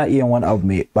user, ba za a iya wani abu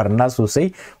mai barna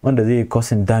sosai wanda zai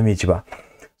causing damage ba.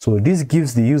 So this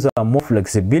gives the user more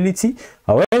flexibility.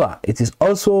 However, it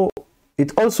also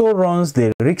runs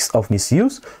the risk of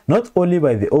misuse, not only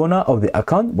by the owner of the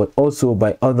account but also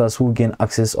by others who gain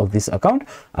access of this account,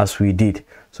 as we did.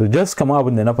 So just kama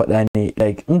abin da na faɗa ne,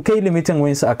 like in kai limiting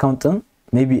wayansu account din,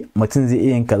 maybe mutum zai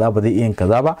iya yin kaza ba zai iya yin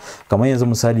kaza ba, kamar yanzu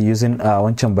misali using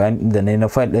wancan bayan da na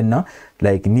file din nan,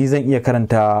 like ni zan iya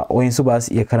karanta, wayansu ba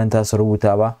su iya karanta su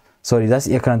rubuta ba, sorry za su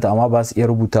iya karanta amma ba su iya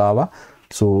rubutawa ba.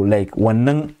 So like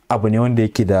wannan abu ne wanda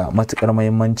yake da matukar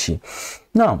muhimmanci.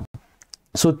 Now,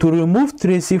 so to remove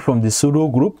tracy from the sudo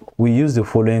group, we use the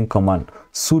following command: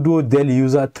 sudo del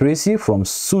user tracy from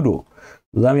sudo.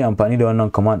 Za mu yi amfani da wannan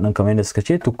command din kamar yadda suka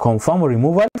ce. To confirm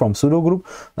removal from sudo group,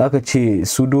 zaka ce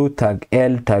sudo tag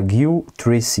l tag u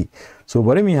tracy. So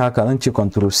bari mu yi haka, zan ce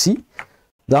control C,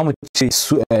 za mu ce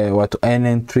wato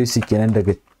ainihin tracy kenan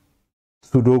daga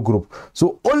sudo group.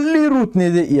 So only root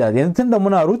ne zai iya. Yanzu tunda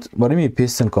muna root, bari mu yi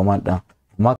pasting command din,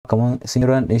 amma kamar sun yi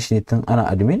run din shi ne tun ana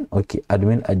admin. Okay,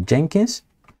 admin at Jenkins,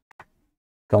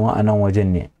 kamar a nan wajen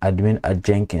ne admin at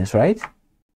Jenkins, right?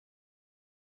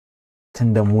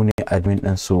 Tunda mu ne admin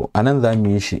din, so anan za mu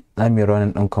yi shi, za mu yi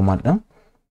running din command din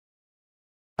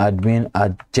admin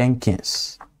at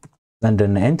Jenkins, dan da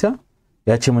na enter,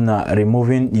 ya ce muna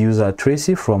removing user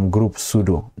tracy from group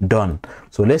sudo, done.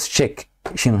 So let's check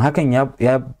shin hakan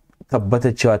ya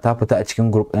tabbata cewa ta fita a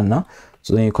cikin group din nan.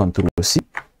 So zan yi control C,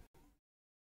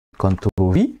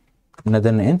 control V, na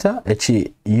dan na enter, ya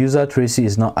ce user tracy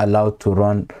is not allowed to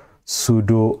run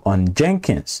sudo on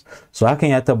Jenkins. So hakan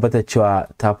ya tabbata cewa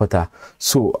ta fita.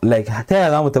 So like ta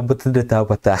yaya zamu tabbatar da ta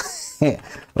fita?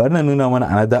 Wannan nuna mana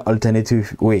another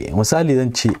alternative way. Misali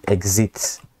zan ce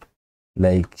exit,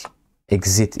 like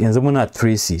exit, yanzu muna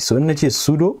tracy, so in nace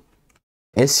sudo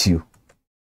su,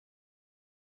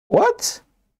 what?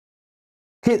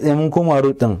 Kai tsaye mun koma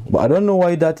root din, but I don't know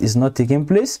why that is not taking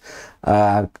place.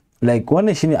 Like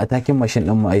wannan shine attacking machine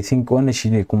din mu, I think wannan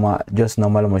shine kuma just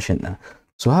normal machine din.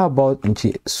 So how about in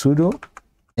sudo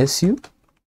su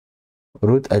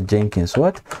root at Jenkins,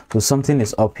 what? So something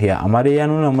is up here. Amma dai ya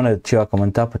nuna mana cewa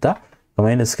kamar ta fita,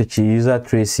 kamar yadda suka ce user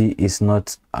tracy is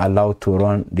not allowed to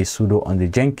run the sudo on the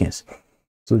Jenkins.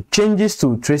 So changes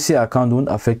to tracy account won't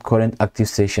affect current active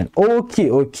session.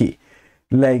 Okay.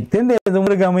 Like tunda yanzu mun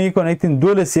riga mun yi connecting,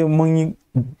 dole sai mun yi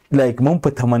like mun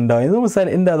fita mun dawo. Yanzu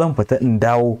misali inda zan fita in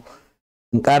dawo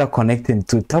in ƙara connecting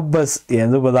to tabbas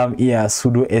yanzu ba za mu iya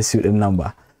sudo su din nan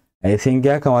ba. I think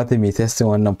ya kamata mu testing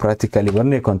wannan practically. Bari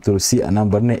ne control C anan,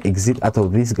 bari ne exit out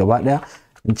of this gaba daya,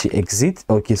 in ce exit.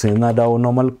 Okay, so na dawo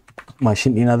normal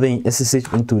machine ɗina zan yi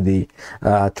SSH into the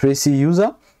Tracy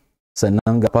user,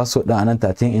 sannan ga password ɗin anan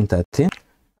 13 in 13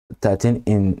 13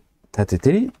 in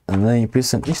 33, and then you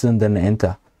press on each, then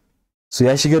enter. So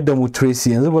ya shigar da mu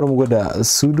Tracy. Yanzu bari mu gwada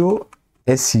sudo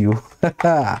su.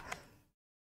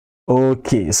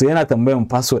 Okay, so yana tambayan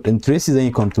password ɗin Tracy, zan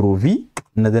yi control V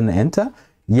na danna enter.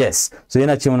 Yes, so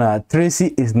yana ce mana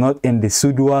Tracy is not in the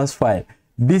sudoers file.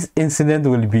 This incident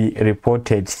will be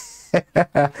reported.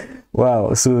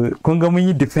 Wow, so kun ga mun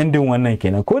yi defending wannan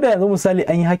kenan. Ko da yanzu misali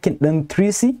an yi hacking ɗin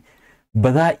Tracy,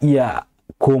 ba za a iya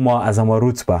komawa a zama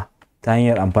root ba ta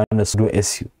hanyar amfani da sudo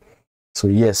su. So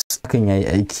yes, hakan yayi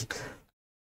aiki.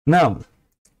 Now,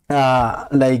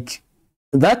 like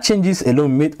that changes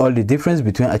alone made all the difference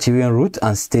between achieving root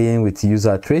and staying with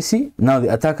user Tracy. Now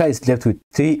the attacker is left with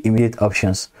 3 immediate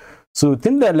options. So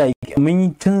tunda like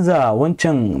mun canza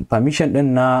wancan permission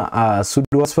din na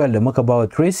sudo file da muka bawa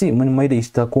Tracy, mun mai da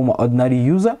shi ta koma ordinary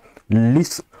user,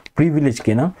 least privilege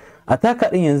kenan. Attacker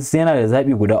din yanzu yana da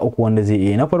zabi guda uku wanda zai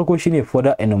yi. Na farko shine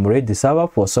further enumerate the server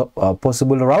for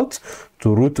possible routes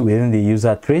to root within the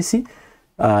user Tracy.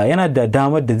 Yana da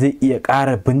damar da zai iya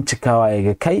ƙara bincikawa ya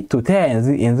ga kai to ta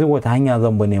yanzu wata hanya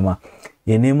zan bi nema,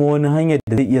 ya nemo wani hanyar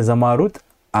da zai iya zama root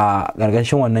a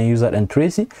ƙarƙashin wannan user ɗin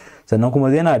Tracy. Sannan kuma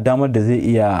yana da damar da zai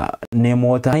iya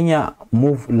nemo wata hanya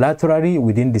move laterally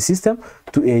within the system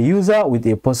to a user with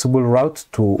a possible route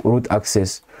to root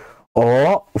access,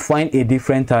 or find a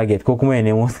different target, ko kuma ya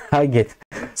nemo target.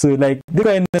 So like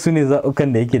duka yanda su ne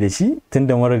zaɓukan da yake da shi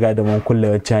tunda mun riga da mun kulle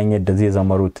wacce hanyar da zai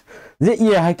zama root. Zai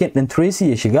iya hacking ɗin Tracy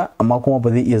ya shiga amma kuma ba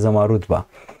zai iya zama root ba.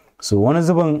 So wani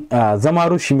zubin zama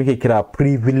root shi muke kira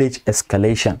privilege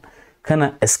escalation.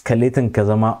 Kana escalating ka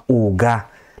zama oga,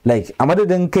 like a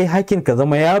madadin kai hacking ka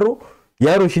zama yaro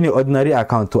shine ordinary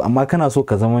account, to amma kana so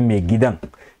ka zama mai gidan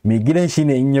shine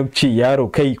in ya ce yaro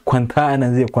kai kwanta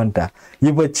anan zai kwanta,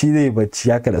 yi bacci zai bacci,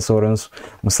 haka da sauransu.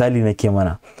 Misali nake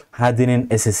mana hardening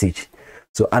SSH.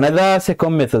 So another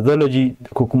second methodology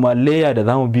ko kuma layer da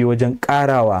zamu bi wajen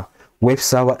karawa web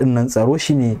server din nan tsaro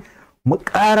shine mu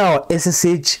karawa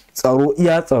SSH tsaro,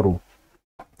 iya tsaro.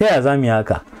 Ta yaya zamu yi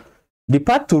haka? The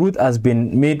path to root has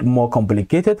been made more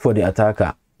complicated for the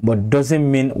attacker, but doesn't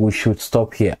mean we should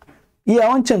stop here. Iya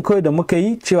wancan kawai da muka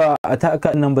yi cewa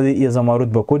attacker nan ba zai iya zama root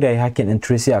ba ko da ya hacking in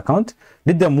Tracy account,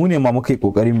 duk da mu ne ma muka yi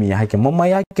kokari mu yi hacking, mun ma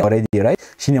ya hacking already, right?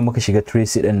 Shine muka shiga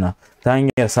Tracy din nan ta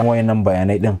hanyar samu wayannan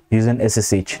bayanai din using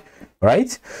SSH,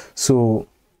 right? So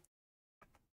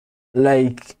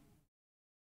like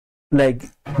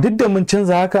duk da mun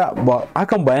canza haka, ba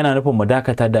hakan ba yana nufin mu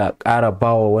dakata da ƙara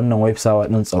bawa wannan web server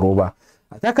din tsaro ba.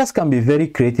 Attackers can be very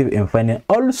creative in finding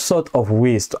all sorts of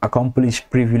ways to accomplish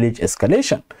privilege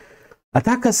escalation.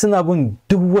 Attackers suna bin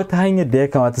duk wata hanyar da ya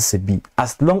kamata su bi,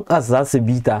 as long as za su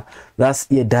bi ta, za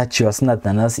su iya dacewa, suna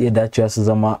tunanin su iya dacewa su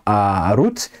zama a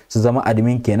root, su zama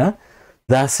admin kenan,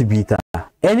 za su bi ta.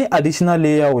 Any additional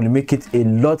layer will make it a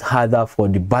lot harder for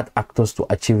the bad actors to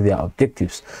achieve their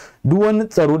objectives. Duk wani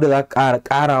tsaro da za ka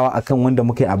karawa akan wanda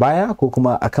muka yi a baya, ko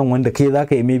kuma akan wanda kai za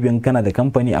ka yi maybe kana da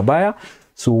kamfani a baya,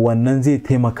 so wannan zai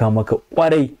taimaka maka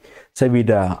kwarai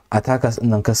saboda attackers din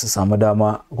nan kasu samu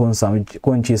dama ko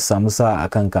in ce su samu sa'a a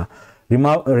kanka.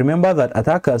 Remember that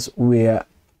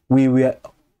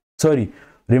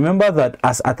remember that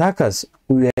as attackers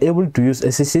we were able to use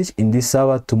SSH in this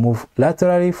server to move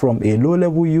laterally from a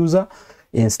low-level user.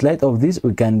 In spite of this,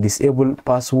 we can disable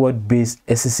password-based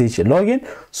SSH login,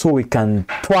 so we can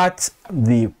thwart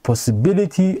the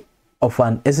possibility of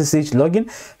an SSH login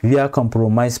via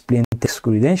compromised plain text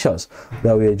credentials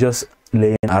that we are just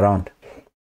laying around.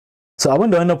 So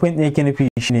abinda wannan point ne yake nufi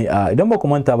shine idan ba ku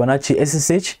manta ba na ce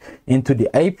SSH into the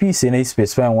IP sai na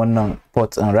specify wannan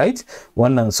port and right,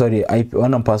 wannan sorry IP,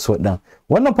 wannan password din.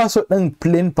 Wannan password din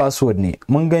plain password ne.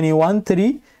 Mun gani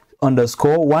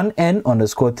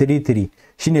 13_1n_33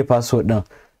 shine password din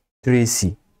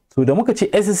Tracy. So da muka ce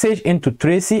SSH into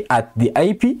Tracy at the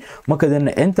IP, muka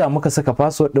danna enter, muka saka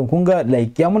password din, kun ga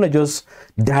like ya muna just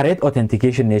direct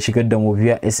authentication ne shigar da mu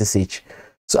via SSH.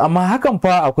 So amma hakan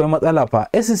fa akwai matsala fa.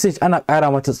 SSH ana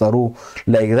ƙara mata tsaro,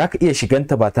 like zaka iya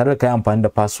shiganta ba tare da kai amfani da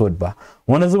password ba.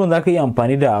 Wani zubin zaka iya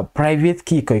amfani da private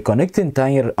key kai connecting ta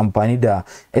hanyar amfani da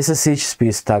SSH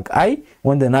space tag I,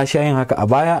 wanda na sha yin haka a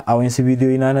baya a wasu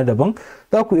bidiyoyi na daban.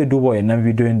 Za ku iya duba wannan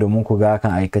bidiyoyin domin ku ga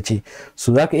hakan aikace.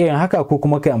 So zaka iya yin haka, ko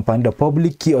kuma kai amfani da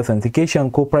public key authentication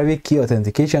ko private key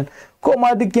authentication, ko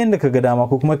ma duk yanda ka ga dama,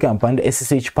 ko kuma kai amfani da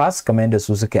SSH pass kamar yadda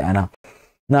su suka yi ana.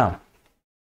 Now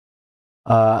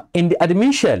in the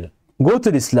admin shell, go to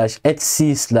the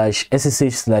 /hc/ssh/ssh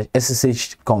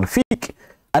config.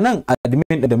 Anan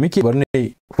admin da muke bar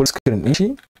ne full screen din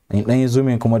shi, in dan yi zoom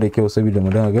in kuma da kyau saboda mu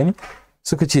dinga gani.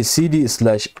 suka ce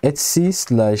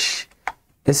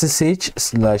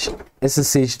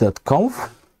cd/etc/ssh/ssh.conf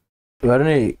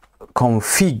ne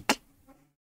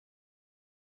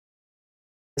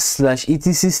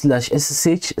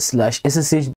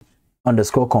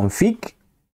config/etc/ssh/ssh_config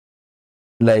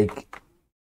like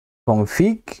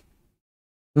config.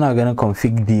 Ina ganin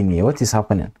config d ne. What is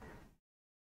happening?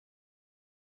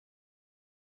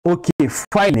 Okay,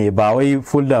 file ne ba wai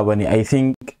folder bane. I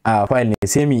think file ne,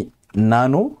 sai mi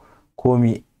nano ko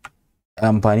mi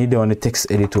amfani da wani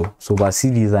text editor, so ba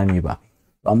cd zami ba.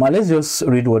 Let's just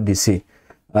read what they say.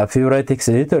 Favorite text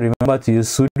editor, remember to use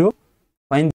sudo,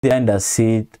 find the line that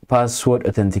said password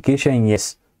authentication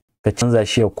yes, ka canza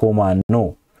shi ya koma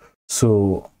no.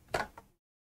 So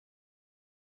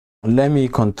let me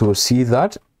control C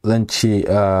that. Zan ce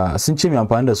sun ce mai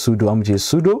amfani da sudo, amma ce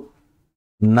sudo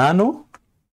nano.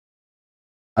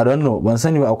 I don't know, ban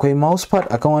sani ba akwai mousepad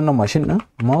akan wannan machine din,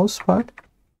 mousepad.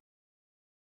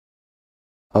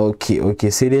 Okay,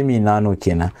 sai dai mi nano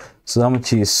kenan. So zamu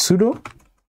ce sudo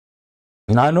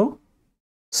nano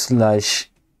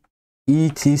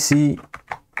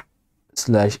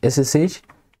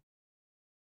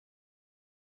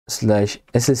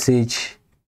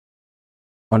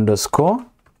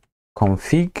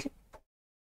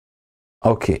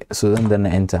Okay, so then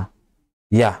enter.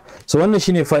 Yeah, so wannan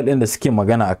shine file din da suke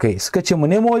magana akai. Suka ce mu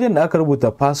nemo wajen da aka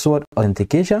rubuta password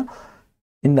authentication,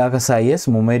 inda aka sa yes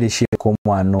mu mai da shi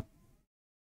koma no.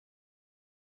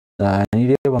 Ni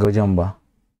dai ban ga wajen ba.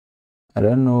 I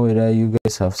don't know whether you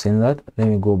guys have seen that. Let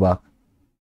me go back.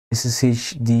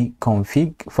 sshd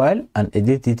config file and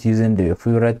edit it using the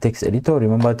favorite text editor.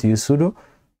 Remember to use sudo.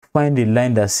 Find the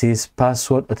line that says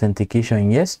password authentication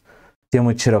yes. Sai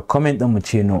mu cire comment din mu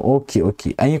ce no. Okay,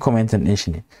 an yi commenting din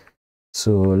shi ne.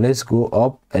 So let's go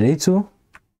up a little.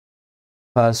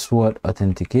 Password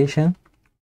authentication.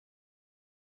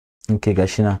 Okay,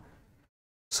 gashi na.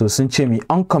 So sun ce mi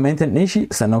uncommented din shi,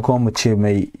 sannan kuma mu ce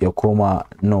mai ya koma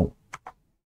no.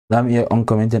 Za mu iya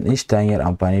uncommented din shi ta hanyar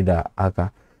amfani da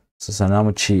haka. So sannan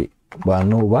mu ce ba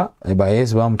no ba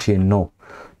yes ba, mu ce no.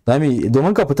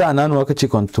 Domin ka fita a nano aka ce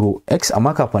control X,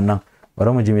 amma kafin nan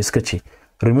bari mu ji me suka ce.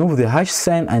 Remove the hash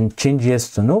sign and change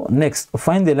yes to no. Next,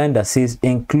 find the line that says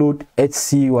include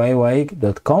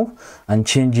hcyy.conf and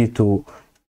change it to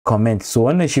comment. So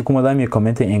wannan shi kuma za mu yi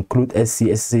comment include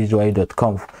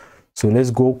hcyy.conf. So let's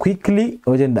go quickly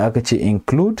wajen da aka ce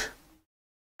include.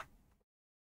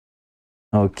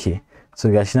 Okay, so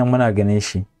gashi nan muna ganin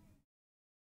shi.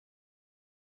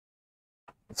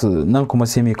 So nan kuma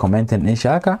sai mu comment din shi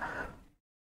haka,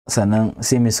 sannan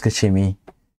sai mu suka ce mi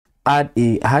add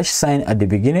a hash sign at the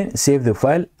beginning, save the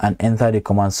file and enter the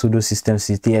command sudo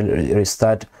systemctl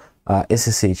restart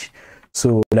ssh.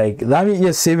 So like za mu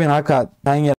iya saving haka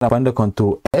ta hanyar amfani da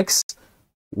control X,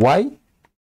 Y,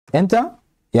 enter,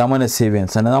 ya mana saving.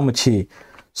 Sannan za mu ce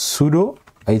sudo,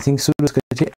 I think sudo suka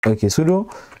ce, okay, sudo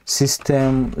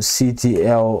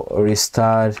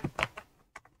systemctl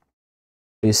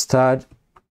restart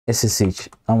ssh.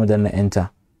 Zamu danna enter.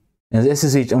 Yanzu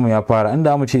ssh din mu ya fara.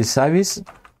 Inda mu ce service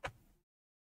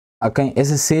akan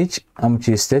ssh, mu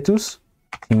ce status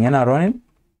in yana running.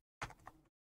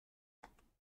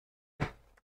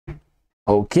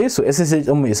 Okay, so ssh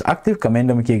din mu is active kamar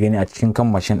yadda muke gani a cikin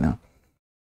kan machine din.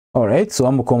 Alright,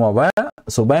 so mu koma baya.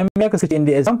 So bayan ya kasance in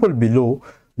the example below,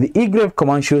 the egrep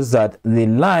command shows that the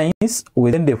lines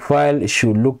within the file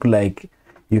should look like.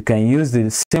 You can use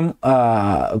the same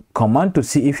command to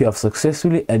see if you have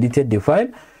successfully edited the file.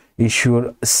 You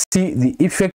should see the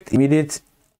effect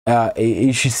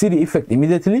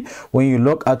immediately when you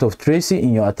log out of Tracy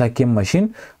in your attacking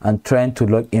machine and trying to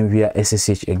log in via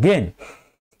SSH again.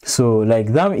 So like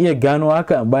zamu iya gano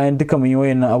haka bayan duka mun yi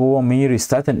wayannan abubuwan, mun yi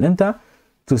restarting ɗinta,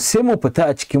 to sai mu fita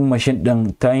a cikin machine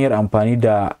ɗin ta hanyar amfani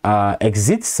da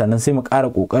exit, sannan sai mu ƙara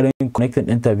ƙoƙarin connecting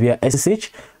ɗinta via SSH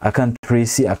akan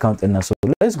Tracy account ɗin nan. So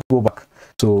let's go back.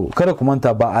 So kada ku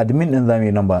manta ba admin ɗin zamu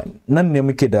yi nan ba, nan ne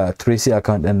muke da Tracy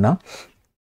account ɗin nan.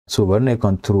 So bari ne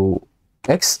control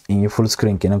X in yi full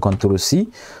screen kenan, control C,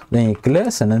 then yi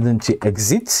clear, sannan zan ce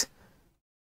exit.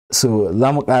 So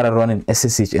za mu ƙara running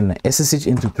SSH ɗin nan, SSH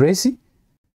into Tracy.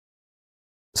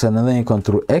 Sannan zan yi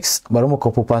control X, bari mu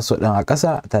copy password ɗin a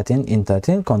ƙasa 13 in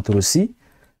 13, control C,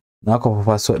 na copy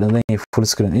password ɗin, zan yi full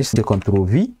screen ɗin sai control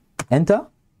V, enter.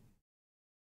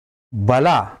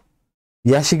 Bala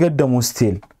ya shigar da mu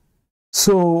still.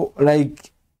 So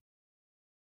like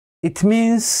it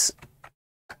means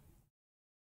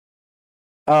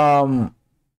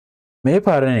me ya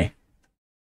faru ne?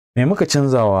 Me muka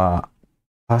canzawa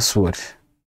password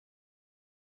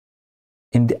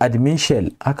in the admin shell?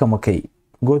 Haka muka yi,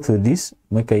 go to this,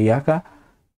 muka yi haka,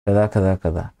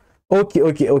 kaza.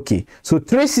 Okay. So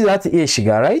Tracy za ta iya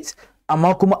shiga, right?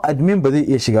 Amma kuma admin ba zai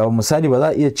iya shiga ba. Misali ba za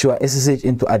a iya cewa SSH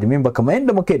into admin ba kamar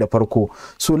yadda muka yi da farko.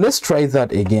 So let's try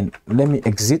that again. Let me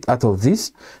exit out of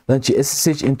this. Zan ce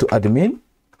SSH into admin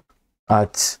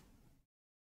at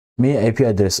me IP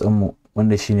address ɗinmu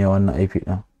wanda shine wannan IP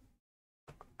ɗin.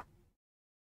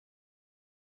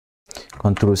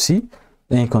 Control C,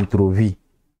 then Control V.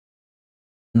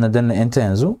 Na danna enter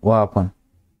yanzu, what happen?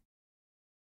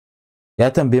 Ya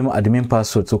tambaye mu admin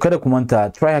password. So kada ku manta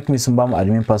TryHackMe sun ba mu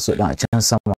admin password din a can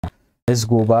sama. Let's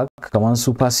go back. Kaman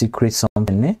super secret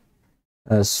something ne.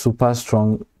 Super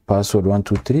strong password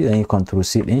 123, then Control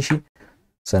C din shi.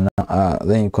 Sannan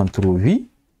then Control V,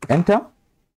 enter.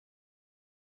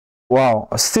 Wow,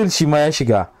 still shi ma ya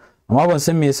shiga. Amma ban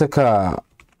san me ya saka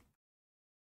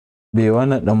bai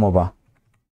wannan din mu ba.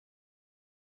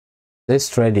 Let's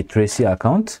try the Tracy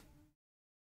account.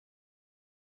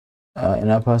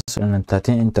 In our password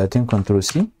 13 Control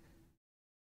C.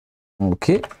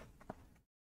 Okay.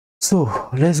 So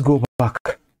let's go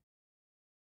back.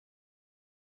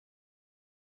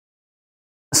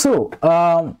 So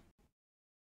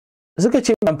suka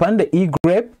ce amfani da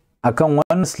e-grep akan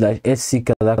 1/sc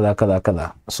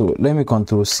kaza. So let me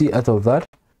Control C out of that.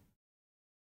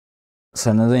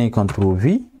 Sannan zan yi Control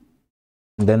V,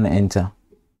 then enter.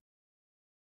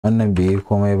 Wannan bai yi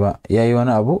komai ba, yayi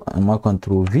wani abu, amma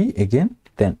Control V again,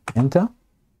 then enter.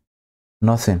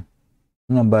 Nothing.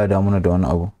 Nan ba da muna da wani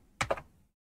abu.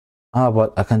 How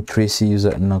about akan Tracy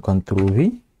user na Control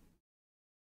V?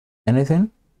 Anything?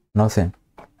 Nothing.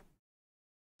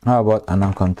 How about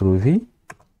anan Control V?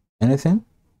 Anything?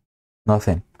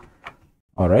 Nothing.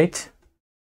 All right.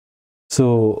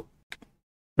 So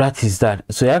that is that.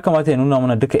 So ya kamata ya nuna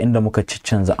mana duka inda muka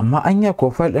canza, amma anya ko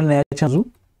file din ya canzu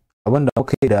abinda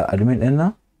muka yi da admin din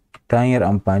nan ta hanyar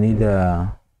amfani da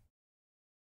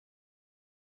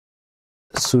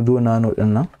sudo nano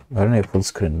din nan. Bari na full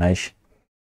screen nashi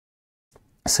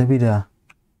sabida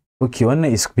okay,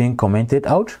 wannan is being commented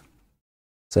out.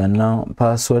 Sannan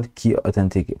password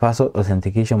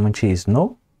authentication mun ce is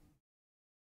no,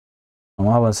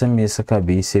 amma ban san me saka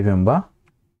bai yi saving ba.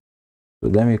 So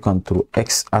let me Control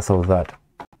X out of that.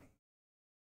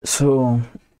 So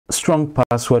strong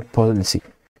password policy.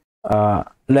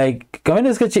 Like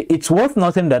it's worth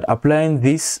noting that applying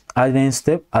this admin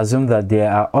step assumes that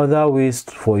there are other ways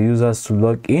for users to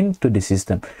log into the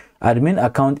system, admin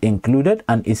account included,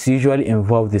 and it's usually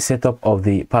involved the setup of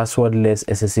the passwordless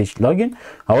SSH login.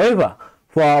 However,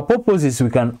 for our purposes, we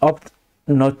can opt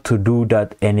not to do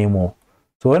that anymore.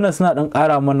 So wannan suna dan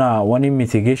ƙara mana wani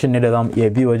mitigation ne da zamu iya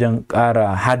bi wajen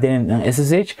ƙara hardening din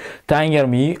SSH ta hanyar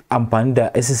mu yi amfani da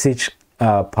SSH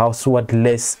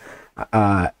passwordless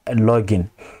login.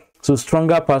 So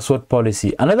stronger password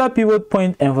policy. Another pivot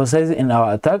point emphasized in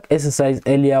our attack exercise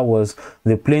earlier was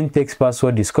the plain text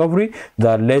password discovery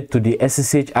that led to the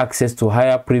SSH access to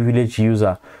higher privileged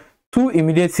user. Two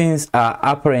immediate things are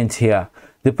apparent here.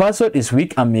 The password is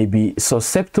weak and may be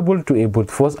susceptible to a brute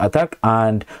force attack,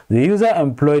 and the user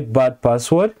employed bad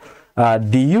password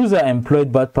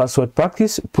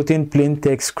practice, putting plain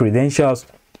text credentials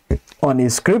on a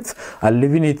script and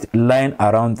leaving it lying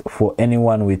around for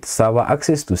anyone with server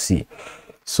access to see.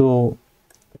 So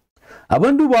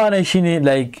abin dubawa nan shine,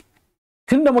 like,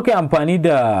 tunda muka amfani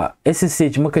da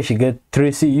SSH muka shiga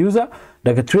Tracy user,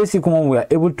 daga Tracy kuma we are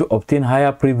able to obtain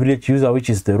higher privilege user, which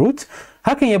is the root.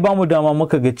 Hakan ya bamu dama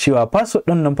muka ga cewa password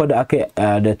din nan fa da aka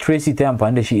da Tracy ta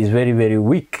amfani da shi is very very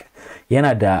weak,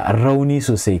 yana da rauni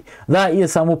sosai. Za a iya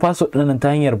samu password din nan ta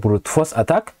hanyar brute force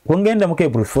attack. Kun ga yadda muka yi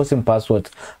brute forcing password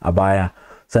a baya.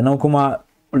 Sannan kuma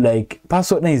like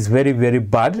password din is very very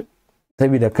bad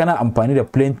saboda kana amfani da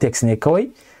plain text ne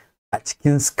kawai a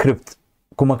cikin script,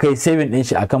 kuma kai saving din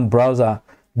shi akan browser,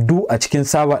 du a cikin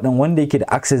server din wanda yake da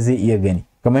access zai iya gani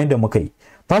kamar yadda muka yi.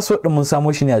 Password din mun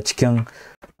samo shi ne a cikin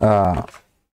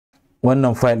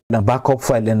wannan file din, backup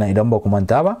file din nan idan ba ku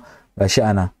manta ba, gashi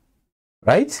ana,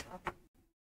 right?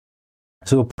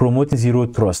 So promoting zero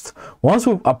trust. Once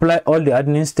we apply all the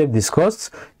admin steps discussed,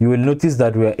 you will notice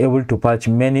that we are able to patch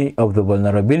many of the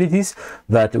vulnerabilities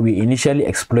that we initially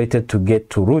exploited to get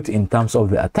to root in terms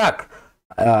of the attack.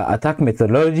 Attack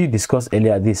methodology discussed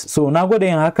earlier this. So na gwada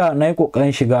yin haka, na yi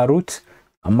kokarin shiga root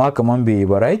amma kaman bai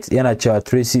ba, right? Yana cewa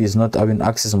Tracy is not having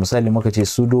access. Misali muka ce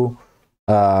sudo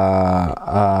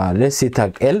let's say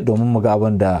tag L domin mu ga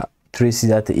abin da Tracy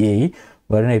za ta iya yi.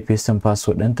 Bari na paste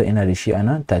password ɗinta, ina da shi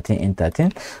anan 13 in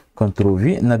 13. Control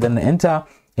V na danna enter.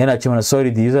 yana ce mana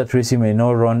sorry the user tracy may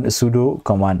not run sudo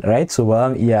command, right? So ba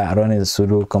mu iya running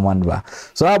sudo command ba.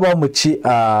 So ba mu ci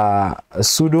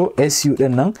sudo su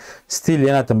din nan still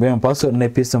yana tambayan password na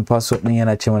paste password din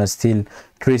yana ce mana still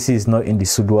tracy is not in the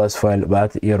sudoers file, ba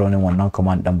ta iya running wannan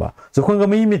command din ba. So kun ga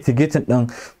mun yi mitigating din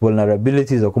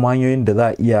vulnerabilities da kuma hanyoyin da za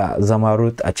a iya zama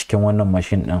root a cikin wannan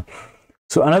machine din.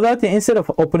 So another thing, instead of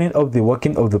opening up the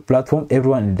working of the platform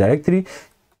everyone in the directory,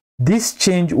 this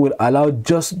change will allow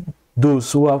just those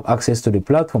who have access to the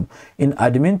platform. In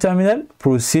admin terminal,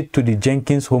 proceed to the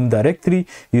Jenkins home directory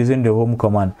using the home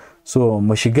command. So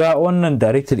mu shiga wannan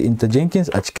directory into Jenkins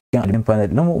a cikin admin panel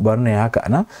namu, bari na haka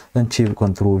ana zan ce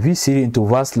control v cd into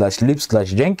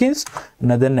var/lib/jenkins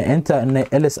na danna enter na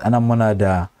ls anan muna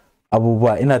da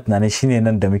abubuwa, ina tunanin shine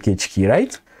nan da muke ciki,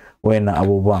 right? Wayannan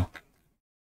abubuwan.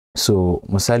 So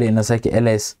misali ina sake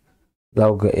ls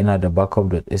za ga ina da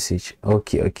backup.sh.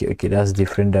 okay, that's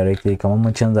different directory, kamar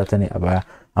mun canza ta ne a baya,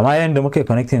 amma yayin da muka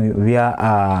connecting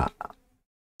via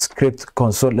script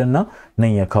console din nan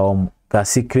ya kawo mu ga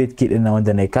secret key din nan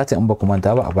wanda ne kata in ba ku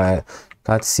manta ba a baya,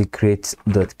 cat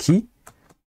secret.key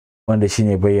wanda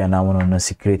shine bayyana mana wannan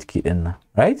secret key din nan,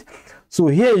 right? So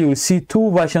here you see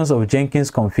two versions of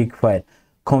Jenkins config file,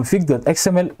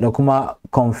 config.xml da kuma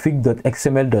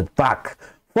config.xml.back.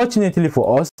 Fortunately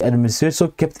for us, the administrator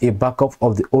kept a backup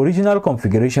of the original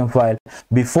configuration file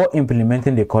before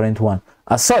implementing the current one.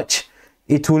 As such,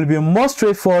 it will be more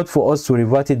straightforward for us to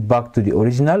revert it back to the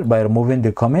original by removing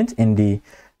the comment in the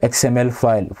XML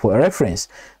file for reference.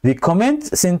 The comment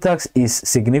syntax is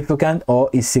significant or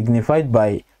is signified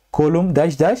by column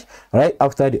 -- right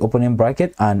after the opening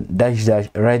bracket and --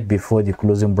 right before the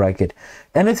closing bracket.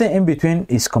 Anything in between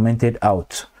is commented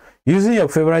out. Using your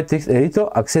favorite text editor,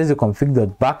 access the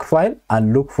config.back file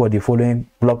and look for the following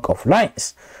block of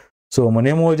lines. So mu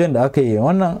nemo wajen da aka yi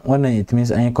wannan it means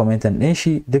an yi commenting din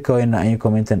shi, duka wayannan an yi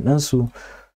commenting din su.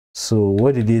 So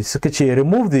what did it suka ce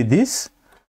remove this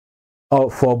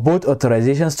for both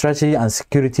authorization strategy and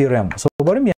security realm. So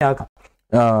bari mu yi haka.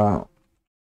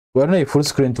 Bari na yi full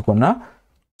screen tukuna.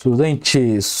 So zan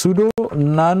ce sudo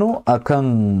nano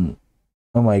akan,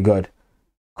 oh my god,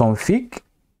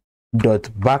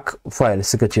 config.back file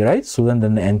suka ce, right? So zan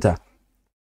danna enter.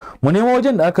 Mu nemo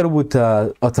wajen da aka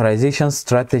rubuta authorization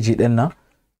strategy din nan,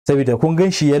 saboda kun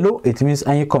gan shi yellow, it means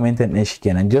an yi commenting din shi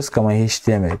kenan, just kamar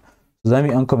HTML. So za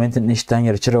mu yi commenting din shi ta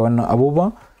hanyar cire wannan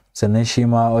abubuwan, sannan shi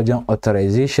ma wajen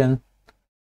authorization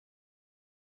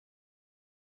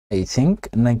I think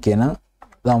nan kenan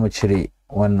za mu cire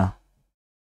wannan.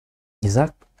 Is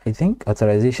that, I think,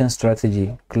 authorization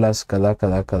strategy class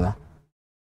kaza.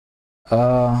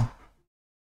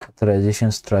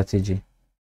 Authorization strategy.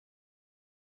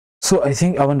 So I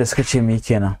think abin da suka ce me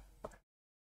kenan.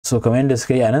 So kamar yadda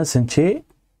suka yi anan sun ce,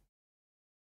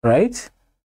 right?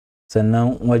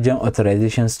 Sannan wajen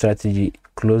authorization strategy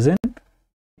closing,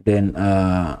 then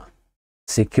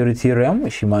security realm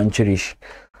shi ma an cire shi.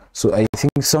 So I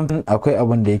think something akwai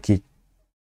abin da yake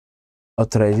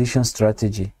authorization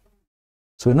strategy.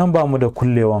 So nan ba mu da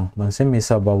kullewan, ban san me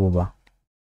yasa babu ba.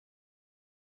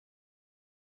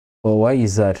 Oh, why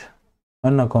is that?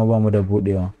 Wannan kuma ba mu da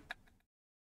budewa.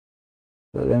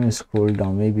 So let me scroll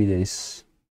down, maybe there is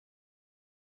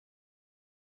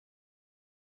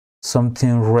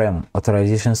something realm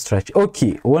authorization strategy.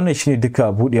 Okay, wannan shine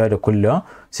duka budewa da kullewa.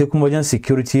 Sai kuma wajen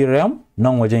security realm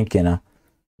nan wajen kenan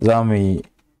za mu yi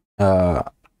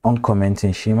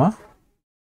uncommenting shi ma.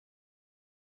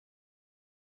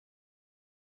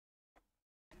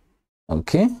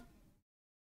 Okay,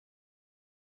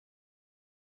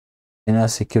 ina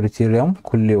security realm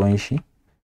kullewan shi,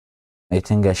 I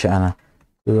think gashi ana,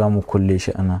 so za mu kulle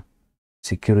shi ana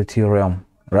security realm,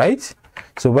 right?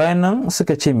 So bayan nan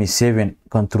suka ce mi saving,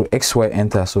 control XY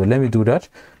enter. So let me do that,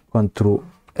 control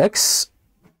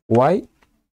XY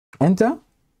enter,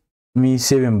 mi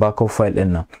saving backup file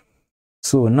din nan.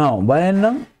 So now bayan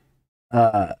nan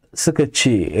suka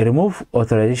ce remove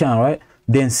authorization, right?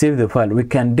 Then save the file. We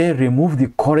can then remove the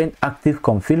current active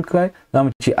config file.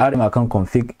 Zamu ce rm akan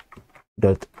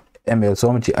config.ml. So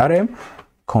zamu ce rm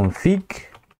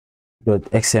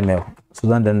config.xml. So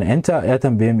then enter. Ya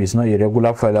tambaye is not a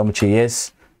regular file. Zamu ce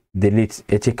yes, delete.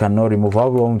 Yace cannot remove.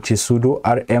 Zamu ce sudo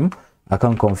rm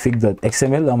akan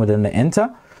config.xml. Zamu danna enter.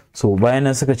 So bayan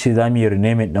nan suka ce zamu yi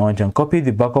rename it dan wancan, copy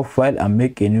the backup file and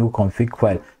make a new config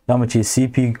file. Zamu ce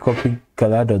cp copy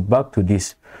color.back to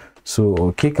this. So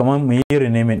okay, kamar mu yi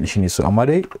rename shi ne. So amma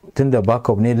dai tunda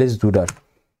backup ne, let's do that.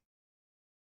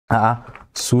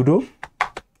 Sudo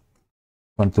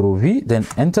control v then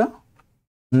enter.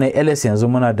 Na ls yanzu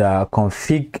muna da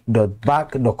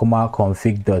config.back da kuma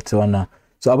config.wannan.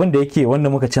 So abin da yake wanda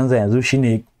muka canza yanzu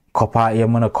shine ya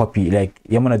mana copy, like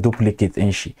ya mana duplicate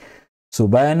din shi. So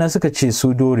bayan nan suka ce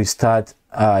sudo restart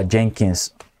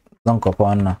Jenkins, zan copy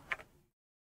wannan,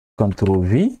 Ctrl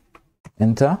V,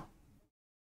 enter,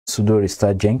 sudo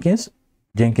restart Jenkins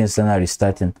tana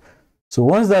restarting. So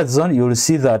once that's done, you will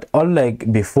see that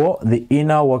unlike before, the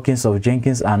inner workings of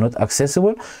Jenkins are not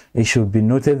accessible. It should be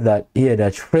noted that here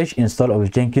that fresh install of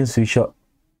Jenkins feature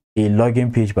a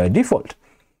login page by default.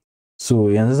 So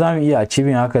yanzu zamu iya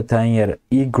achieving haka ta hanyar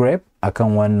grep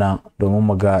akan wannan domin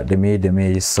mu ga da me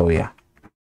sauya.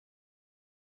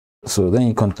 So then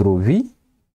you Ctrl V,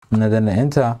 na danna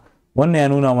enter. Wannan ya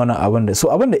nuna mana abinda, so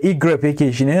abinda grep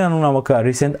yake shine yana nuna maka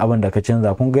recent abinda ka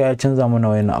canza. Kun ga ya canza mana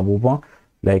wayannan abubuwan,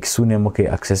 like su ne muka yi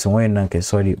accessing wayannan kai,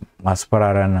 sorry, masu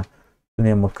fararen nan su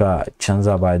ne muka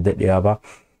canza ba daɗewa ba.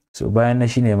 So bayan na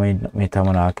shine mai ta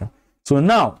mana haka. So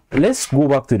now let's go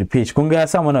back to the page. Kun ga ya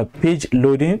sa mana page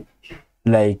loading,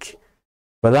 like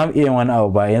ba za mu iya wani abu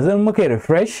ba. Yanzu muka yi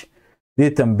refresh zai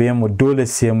tambaye mu dole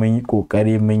sai mun yi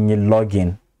kokari mun yi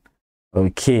login.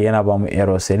 Okay, yana ba mu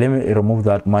error. Say let me remove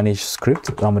that manage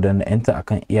script. Zamu danna enter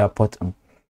akan airport.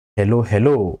 Hello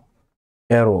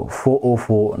error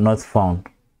 404 not found.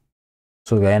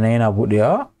 So ga yana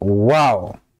budewa.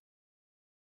 Wow,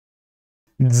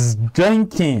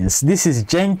 Jenkins, this is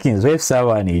Jenkins web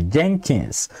server ne,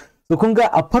 Jenkins. So kun ga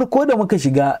a farko da muka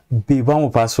shiga bai ba mu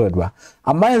password ba,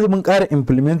 amma yanzu mun ƙara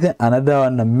implementing another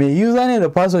wannan, mai user ne da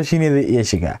password shine zai iya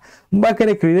shiga. In baka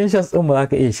da credentials din ba za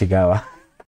ka iya shiga ba.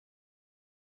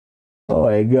 Oh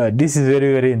my god, this is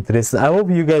very interesting. I hope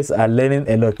you guys are learning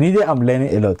a lot. Me, I'm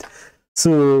learning a lot.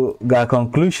 So ga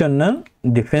conclusion nan,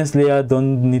 defense layer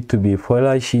don't need to be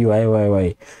flashy.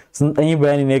 Why sun dan yi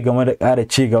bayani ne game da ƙara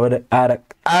ci gaba da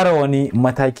ƙara wani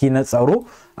mataki na tsaro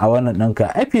a wannan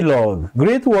ɗinka. Epilogue,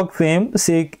 great work fam,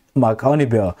 say Macaulay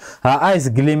Bell, her eyes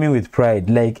gleaming with pride,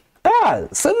 like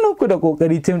sannan ku da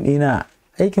kokari team ɗina,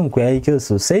 aikin ku yayi kyau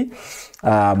sosai.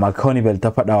 Macaulay Bell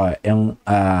ta faɗa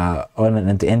wa wannan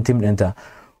ɗinta, 'yan team ɗinta.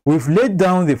 We've laid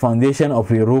down the foundation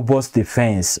of a robust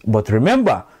defense, but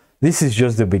remember, this is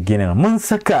just the beginning. Mun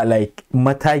saka like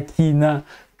mataki na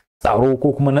tsaro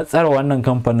ko kuma na tsara wannan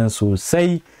kamfanin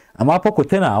sosai, amma fa ku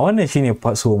tana wannan shine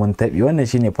so mun tabi, wannan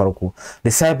shine farko. The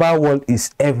cyber world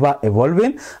is ever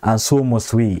evolving and so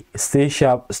must we. Stay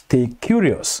sharp, stay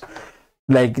curious.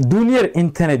 Like duniyar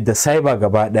internet da cyber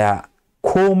gaba daya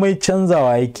komai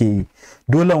canzawa yake yi,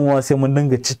 dole mu sai mun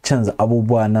dinga canza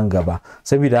abubuwa nan gaba.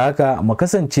 Saboda haka mu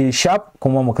kasance sharp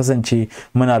kuma mu kasance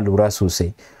muna lura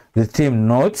sosai. The team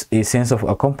notes a sense of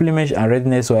accomplishment and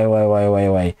readiness.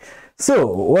 Why. So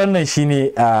wannan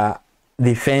shine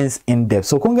defense in depth.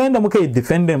 So kun ga yanda muka yi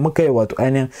defending, muka yi wato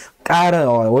ainihin ƙara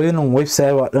wayannan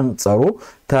website din tsaro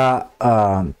ta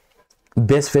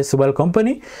best festival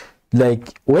company,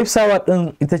 like website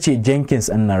din ita ce Jenkins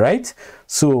din na, right?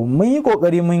 So mun yi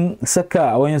kokari mun saka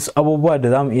wayansu abubuwa da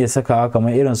zamu iya sakawa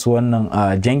kamar irin su wannan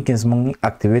Jenkins, mun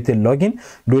activated login,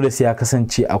 dole sai ya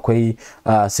kasance akwai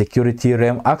security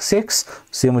realm access,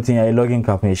 sai mutum ya yi login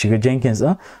kafin ya shiga Jenkins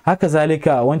din. Haka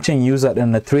zalika wancan user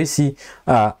din na Tracy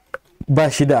ba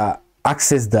shi da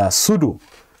access da sudo,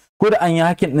 ko da an yi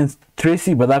hacking din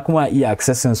Tracy ba za kuma iya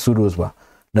accessing sudos ba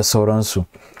da sauransu.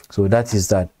 So that is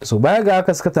that. So baya ga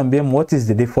haka suka tambaye mu what is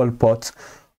the default port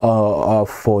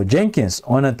for Jenkins.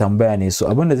 Wannan tambaya ne. So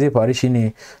abinda zai faru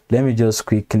shine, let me just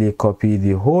quickly copy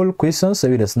the whole question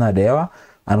saboda suna da yawa,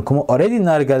 and kuma already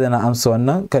na riga da na amsa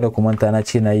wannan. Kada ku manta na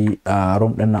ce na yi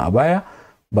room din nan a baya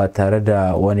ba tare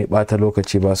da wani bata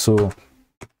lokaci ba. So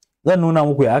zan nuna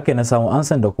muku ya aka na samu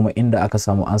ansan da kuma inda aka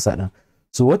samu ansa din.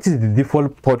 So what is the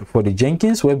default port for the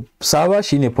Jenkins web server?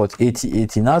 Shine port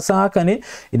 8080. Na san haka ne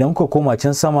idan kuka koma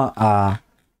can sama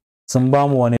sun ba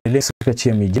mu wani link suka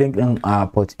ce mai link din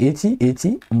port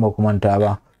 8080 in ba ku manta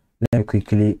ba. Let me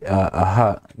quickly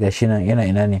gashi nan yana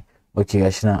ina ne? Okay,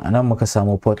 gashi nan anan muka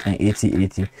samu port din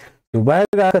 8080. To baya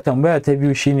ga haka tambaya ta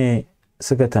biyu shine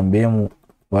suka tambaye mu,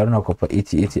 bari na kofa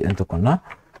 8080 din tukunna.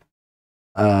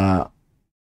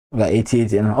 Ga 88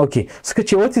 din. Okay, suka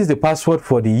ce what is the password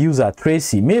for the user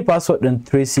Tracy? Me password din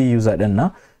Tracy user din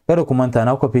nan? Kada ku manta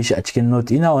na copy shi a cikin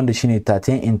note ina wanda shine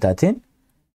 13 in 13.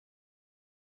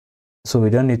 So we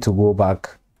don't need to go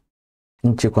back.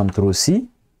 In ce Ctrl C,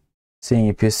 sai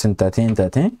in paste in 13 in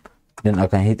 13, then I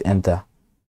can hit enter.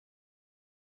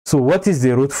 So what is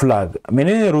the root flag?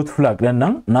 Menene root flag din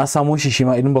nan? Na samo shi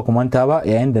shima idan ba ku manta ba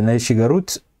yayin da na shiga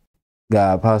root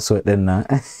ga password din nan.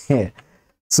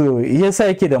 So yasa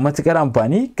yake da matukar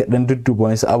amfani ka dan dudduba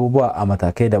wasu abubuwa a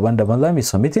matakai daban-daban. Za mu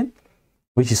submitting,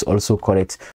 which is also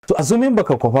correct. So assuming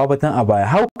baka kofa batan a baya,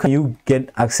 how can you get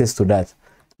access to that?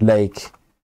 Like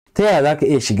ta yaya zaka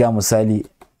iya shiga misali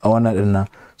a wannan din nan?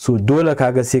 so dole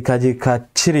kaga sai ka je ka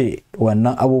cire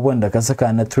wannan abubuwan da ka saka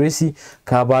na Tracy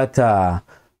ka bata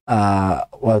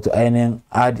wato ainihin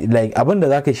add, like abinda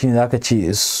zaka shine zaka ce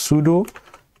sudo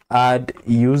add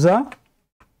user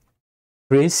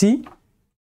Tracy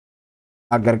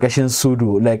a ƙarƙashin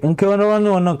sudo, like in kai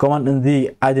wannan command din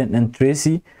zai add din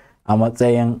Tracy a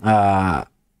matsayin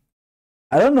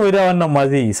I don't know whether wannan ma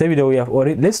zai yi saboda we have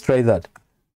already, let's try that.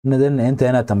 Na dan enter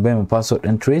yana tambayar min password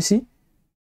din Tracy.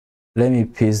 Let me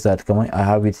paste that, kamar I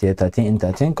have it here 13 in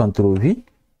 13, control V.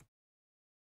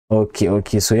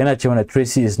 Okay, so yana ce mana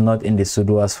Tracy is not in the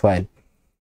sudoers file.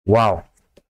 Wow.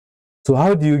 So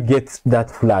how do you get that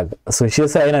flag? So shi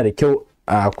yasa yana da kyau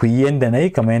ku yi yanda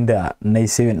nayi, kamar yanda nayi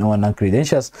saving din wannan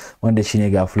credentials wanda shine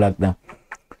ga flag din.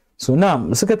 So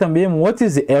now suka tambaye mu what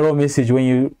is the error message when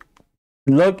you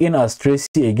log in as Tracy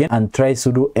again and try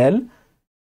sudo L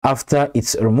after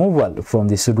its removal from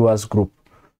the sudoers group.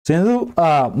 So yanzu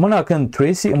muna kan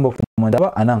Tracy in ba kuma da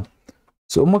ba anan.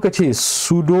 So muka ce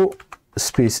sudo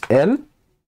space L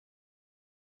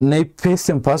na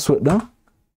pasting password din,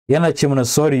 yana ce mana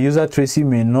sorry user Tracy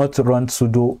may not run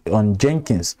sudo on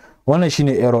Jenkins. Wannan shine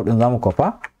error din, zamu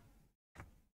kofa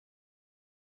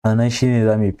anan shine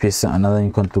zamu paste another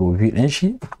control V din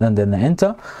shi, then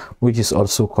enter, which is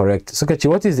also correct. Suka ce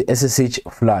what is the SSH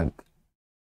flag?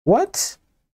 What?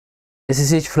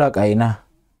 SSH flag aina?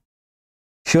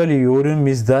 Surely you wouldn't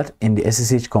miss that in the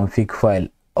SSH config file.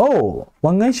 Oh,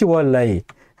 wangan shi wallahi.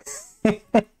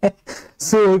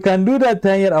 So we can do that ta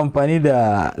hanyar amfani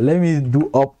da, let me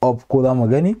do up ko za mu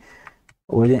gani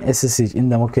wajen SSH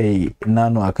inda muka yi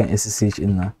nano akan SSH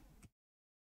din nan.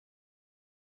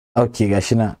 Okay,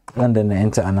 gashi na wanda na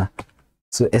enter ana.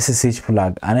 So SSH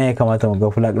flag ana ya kamata mu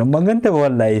ga flag din, ban ganta ba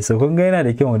wallahi. So kun ga yana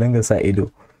da kyau mu dinga sa ido.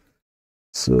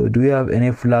 So do we have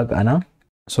any flag ana?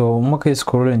 So muka yi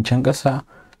scrolling can kasa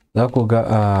za ku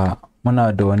ga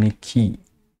muna da wani key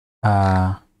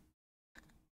a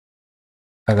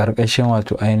ƙarƙashin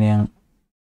wato ainihin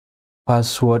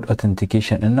password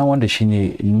authentication din nan, wanda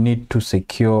shine need to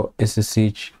secure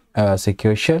SSH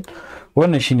secure shell.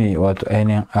 Wannan shine wato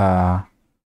ainihin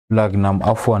flag nam,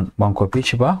 afwan ban copy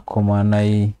shi ba kuma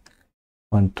nayi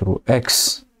control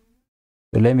X.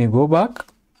 So let me go back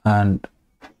and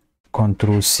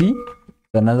control C,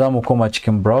 sannan za mu koma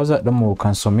cikin browser din mu,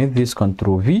 can submit this,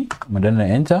 control V mu danna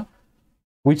enter,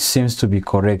 which seems to be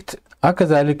correct. Haka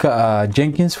zalika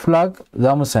Jenkins flag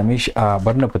za mu same shi a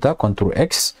barna fita, control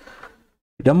X.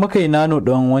 Idan muka yi nano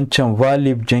don wancan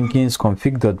valid jenkins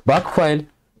config.bak file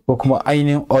ko kuma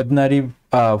ainihin ordinary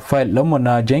file ɗinmu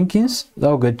na Jenkins, za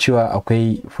ku ga cewa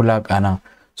akwai flag a nan.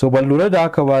 So ban lura da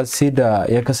haka ba sai da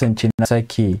ya kasance na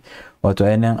sake wato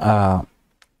ainihin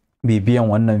bibiyan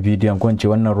wannan bidiyon ko ce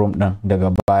wannan room ɗin daga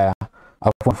baya.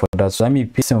 Afwan for that. So I'm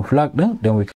pasting flag ɗin,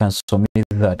 then we can submit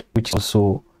that, which is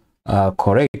also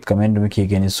correct kamar yadda muke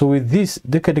gani. So with this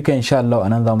duka insha Allah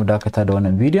anan zamu dakata da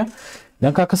wannan bidiyon.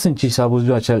 Dan ka kasance sabo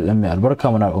zuwa channel din mai albarka,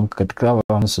 muna ka taba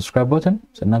mu subscribe button,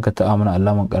 sannan ka ta'a mana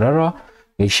alaman kararra,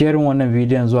 kai sharing wannan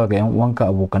bidiyon zuwa ga yan uwanka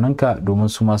abokananka domin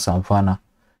su ma su amfana.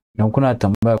 Idan kuna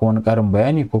tambaya ko wani karin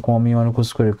bayani ko kuma mai wani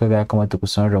kuskure kaga ya kamata ku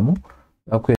sanar da mu,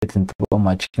 za ku iya tuntuɓa mu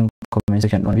a cikin comment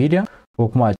section ɗin bidiyon ko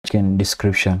kuma a cikin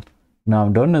description.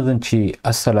 Na'am, da wannan zan ce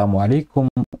assalamu alaikum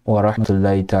wa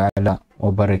rahmatullahi ta'ala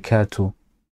wa barakatuh.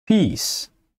 Peace.